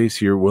respect your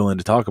beliefs, you're willing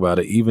to talk about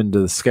it, even to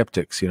the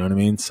skeptics, you know what I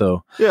mean?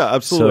 So yeah,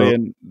 absolutely.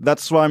 And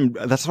that's what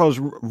I was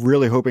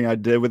really hoping I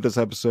did with this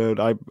episode.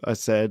 I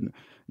said,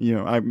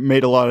 I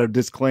made a lot of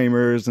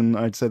disclaimers and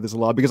I said this a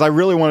lot because I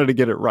really wanted to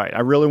get it right.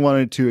 I really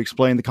wanted to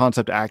explain the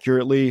concept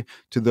accurately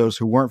to those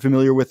who weren't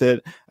familiar with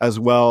it, as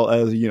well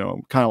as,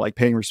 kind of like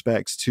paying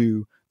respects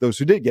to those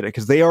who did get it,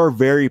 because they are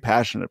very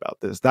passionate about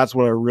this. That's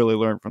what I really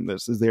learned from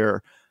this, is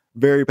they're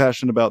very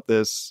passionate about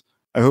this.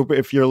 I hope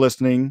if you're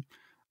listening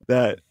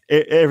that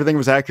everything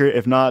was accurate.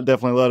 If not,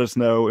 definitely let us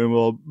know and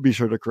we'll be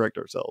sure to correct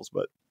ourselves.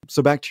 But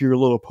so back to your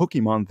little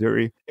Pokemon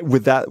theory.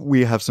 With that,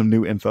 we have some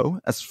new info.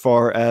 As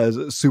far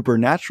as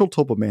supernatural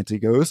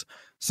tulpomancy goes,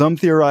 some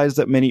theorize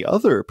that many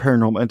other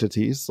paranormal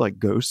entities like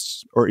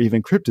ghosts or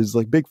even cryptids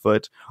like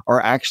Bigfoot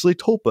are actually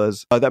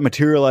tulpas that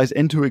materialize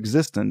into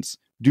existence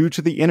due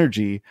to the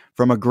energy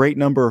from a great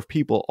number of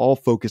people all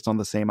focused on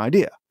the same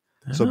idea.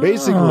 So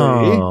basically,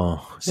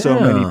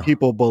 many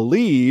people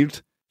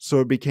believed, so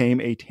it became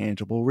a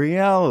tangible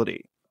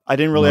reality. I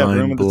didn't really have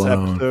room in this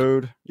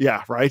episode.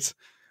 Yeah, right.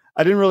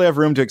 I didn't really have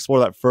room to explore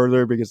that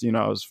further because,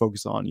 I was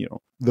focused on,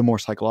 the more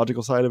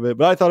psychological side of it.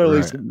 But I thought I'd at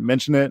least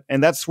mention it.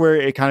 And that's where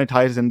it kind of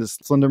ties into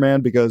Slender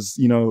Man because,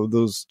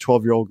 those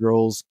 12-year-old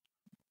girls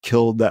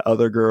killed that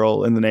other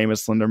girl in the name of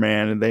Slender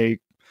Man. And they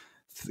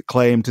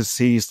claim to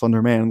see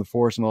Slender Man in the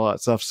forest and all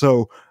that stuff.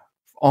 So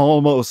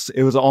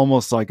it was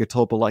almost like a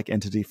Tulpa-like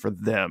entity for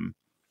them.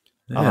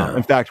 Yeah.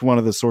 In fact, one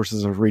of the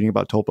sources I was reading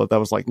about Tulpa, that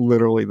was like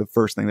literally the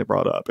first thing they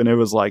brought up. And it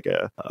was like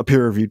a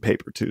peer-reviewed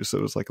paper too. So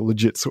it was like a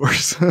legit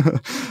source.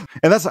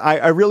 And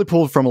I really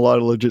pulled from a lot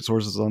of legit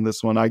sources on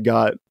this one.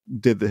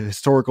 Did the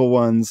historical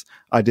ones.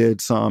 I did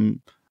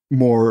some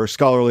more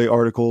scholarly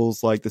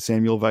articles like the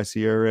Samuel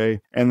Vicere.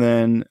 And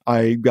then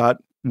I got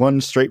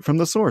one straight from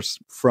the source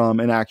from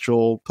an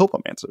actual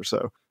Tulpomancer.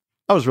 So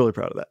I was really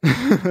proud of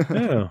that.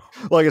 Yeah.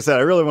 Like I said,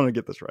 I really want to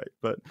get this right,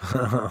 but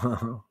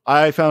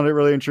I found it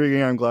really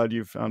intriguing. I'm glad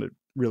you found it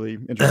really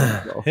interesting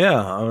as well.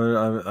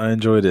 Yeah, I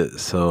enjoyed it.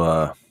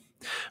 So,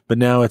 but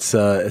now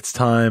it's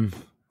time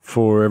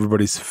for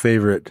everybody's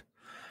favorite.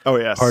 Oh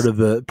yes, part of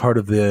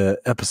the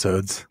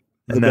episodes,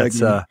 and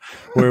that's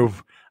where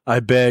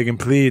I beg and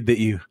plead that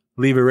you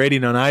leave a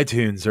rating on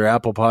iTunes or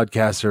Apple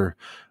Podcasts or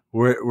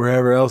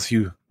wherever else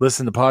you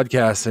listen to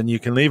podcasts, and you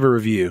can leave a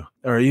review,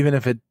 or even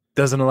if it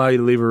doesn't allow you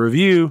to leave a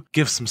review,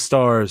 give some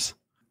stars.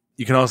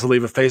 You can also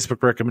leave a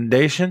Facebook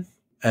recommendation,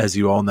 as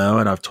you all know,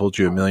 and I've told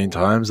you a million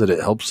times that it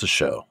helps the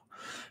show.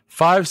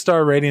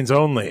 5-star ratings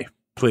only,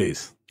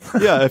 please.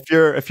 Yeah, if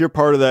you're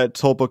part of that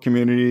Tulpa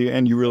community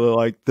and you really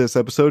like this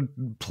episode,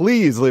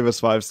 please leave us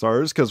 5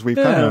 stars because we've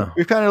kind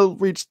of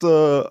reached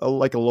a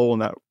lull in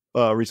that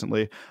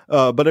recently.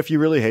 But if you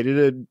really hated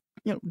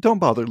it, don't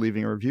bother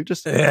leaving a review.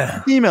 Just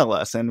email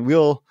us and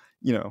we'll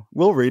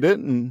read it,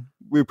 and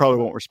we probably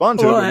won't respond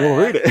to it, but we'll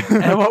read it.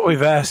 And what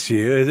we've asked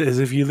you is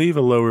if you leave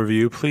a low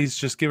review, please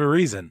just give a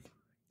reason.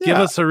 Yeah. Give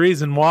us a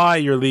reason why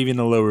you're leaving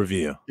a low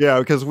review. Yeah,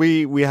 because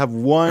we have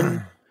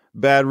one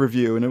bad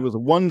review, and it was a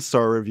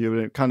 1-star review,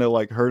 and it kind of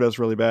like hurt us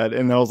really bad.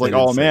 And I was like,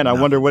 oh man, I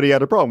wonder what he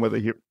had a problem with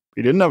it.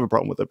 He didn't have a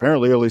problem with it,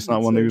 apparently, or at least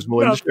not one he was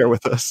willing to share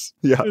with us.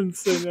 Yeah. I'm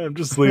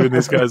just leaving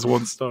this guy's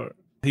 1 star.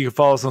 You can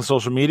follow us on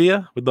social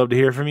media. We'd love to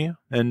hear from you.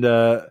 And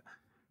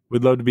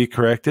we'd love to be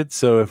corrected.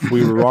 So if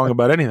we were wrong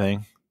about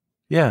anything,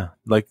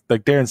 like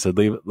Darren said,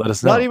 let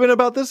us know. Not even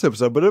about this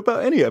episode, but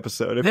about any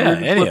episode. If you're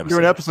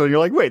doing an episode, you're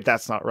like, wait,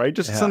 that's not right.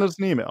 Just send us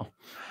an email.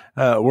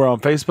 We're on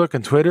Facebook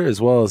and Twitter, as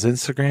well as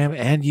Instagram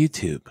and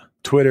YouTube.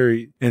 Twitter,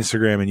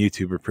 Instagram, and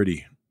YouTube are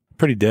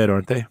pretty dead,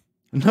 aren't they?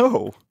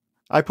 No.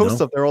 I post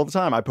stuff there all the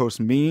time. I post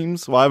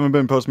memes. Well, I haven't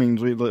been posting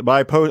memes, but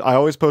I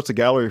always post a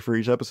gallery for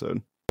each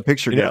episode. A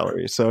picture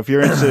gallery. So if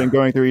you're interested in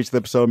going through each of the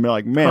episode and be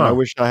like, man, I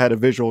wish I had a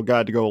visual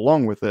guide to go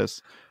along with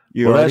this.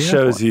 That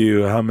shows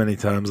you how many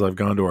times I've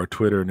gone to our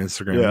Twitter and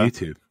Instagram and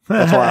YouTube.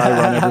 That's why I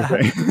run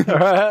everything. All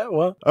right.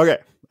 Well, okay.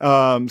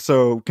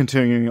 So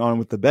continuing on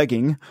with the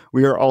begging,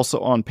 we are also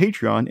on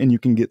Patreon, and you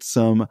can get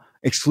some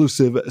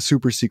exclusive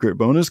super secret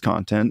bonus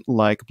content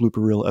like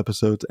blooper reel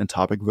episodes and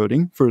topic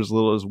voting for as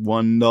little as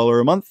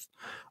 $1 a month.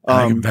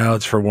 I can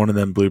vouch for one of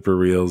them blooper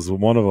reels.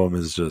 One of them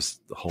is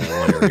just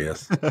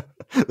hilarious.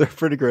 They're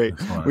pretty great.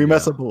 We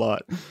mess up a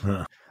lot.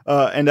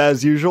 And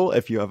as usual,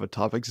 if you have a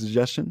topic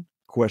suggestion,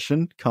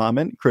 question,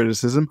 comment,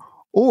 criticism,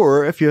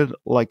 Or if you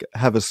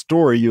have a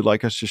story you'd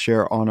like us to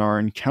share on our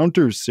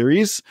Encounters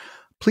series,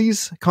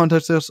 please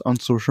contact us on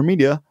social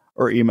media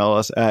or email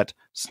us at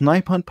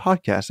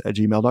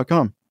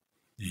snipehuntpodcast@gmail.com.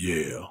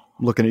 Yeah.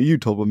 I'm looking at you,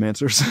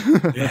 Tulpamancers.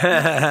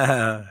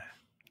 Yeah.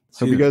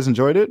 Hope you guys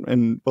enjoyed it.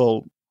 And,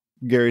 well,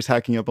 Gary's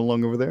hacking up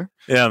along over there.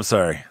 Yeah, I'm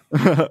sorry.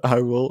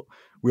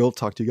 We'll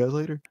talk to you guys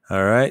later.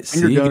 All right.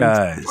 Finger See you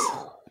guns. guys.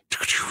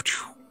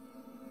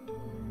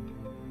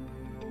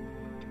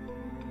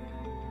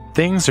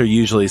 Things are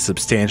usually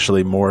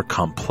substantially more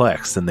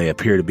complex than they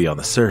appear to be on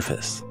the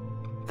surface.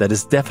 That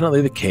is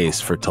definitely the case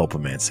for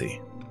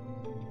tulpamancy.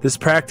 This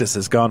practice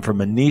has gone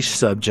from a niche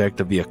subject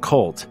of the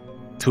occult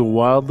to a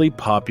wildly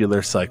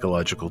popular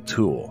psychological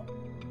tool.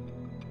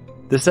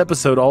 This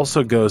episode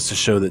also goes to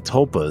show that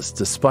tulpas,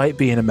 despite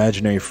being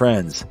imaginary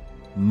friends,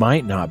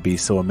 might not be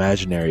so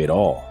imaginary at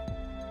all.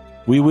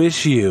 We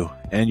wish you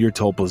and your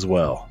tulpas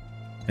well,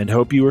 and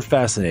hope you were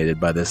fascinated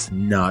by this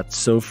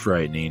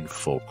not-so-frightening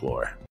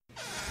folklore.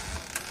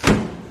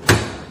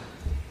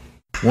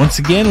 Once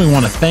again, we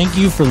want to thank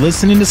you for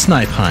listening to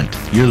Snipe Hunt.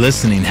 Your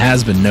listening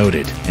has been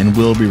noted and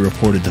will be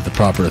reported to the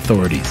proper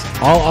authorities.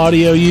 All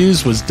audio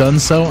used was done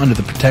so under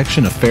the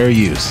protection of fair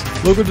use.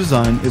 Logo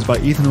design is by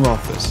Ethan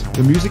Rothfuss.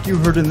 The music you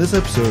heard in this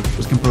episode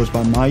was composed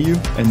by Mayu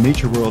and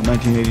Nature World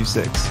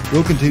 1986.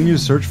 We'll continue to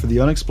search for the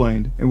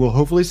unexplained, and we'll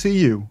hopefully see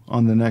you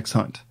on the next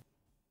hunt.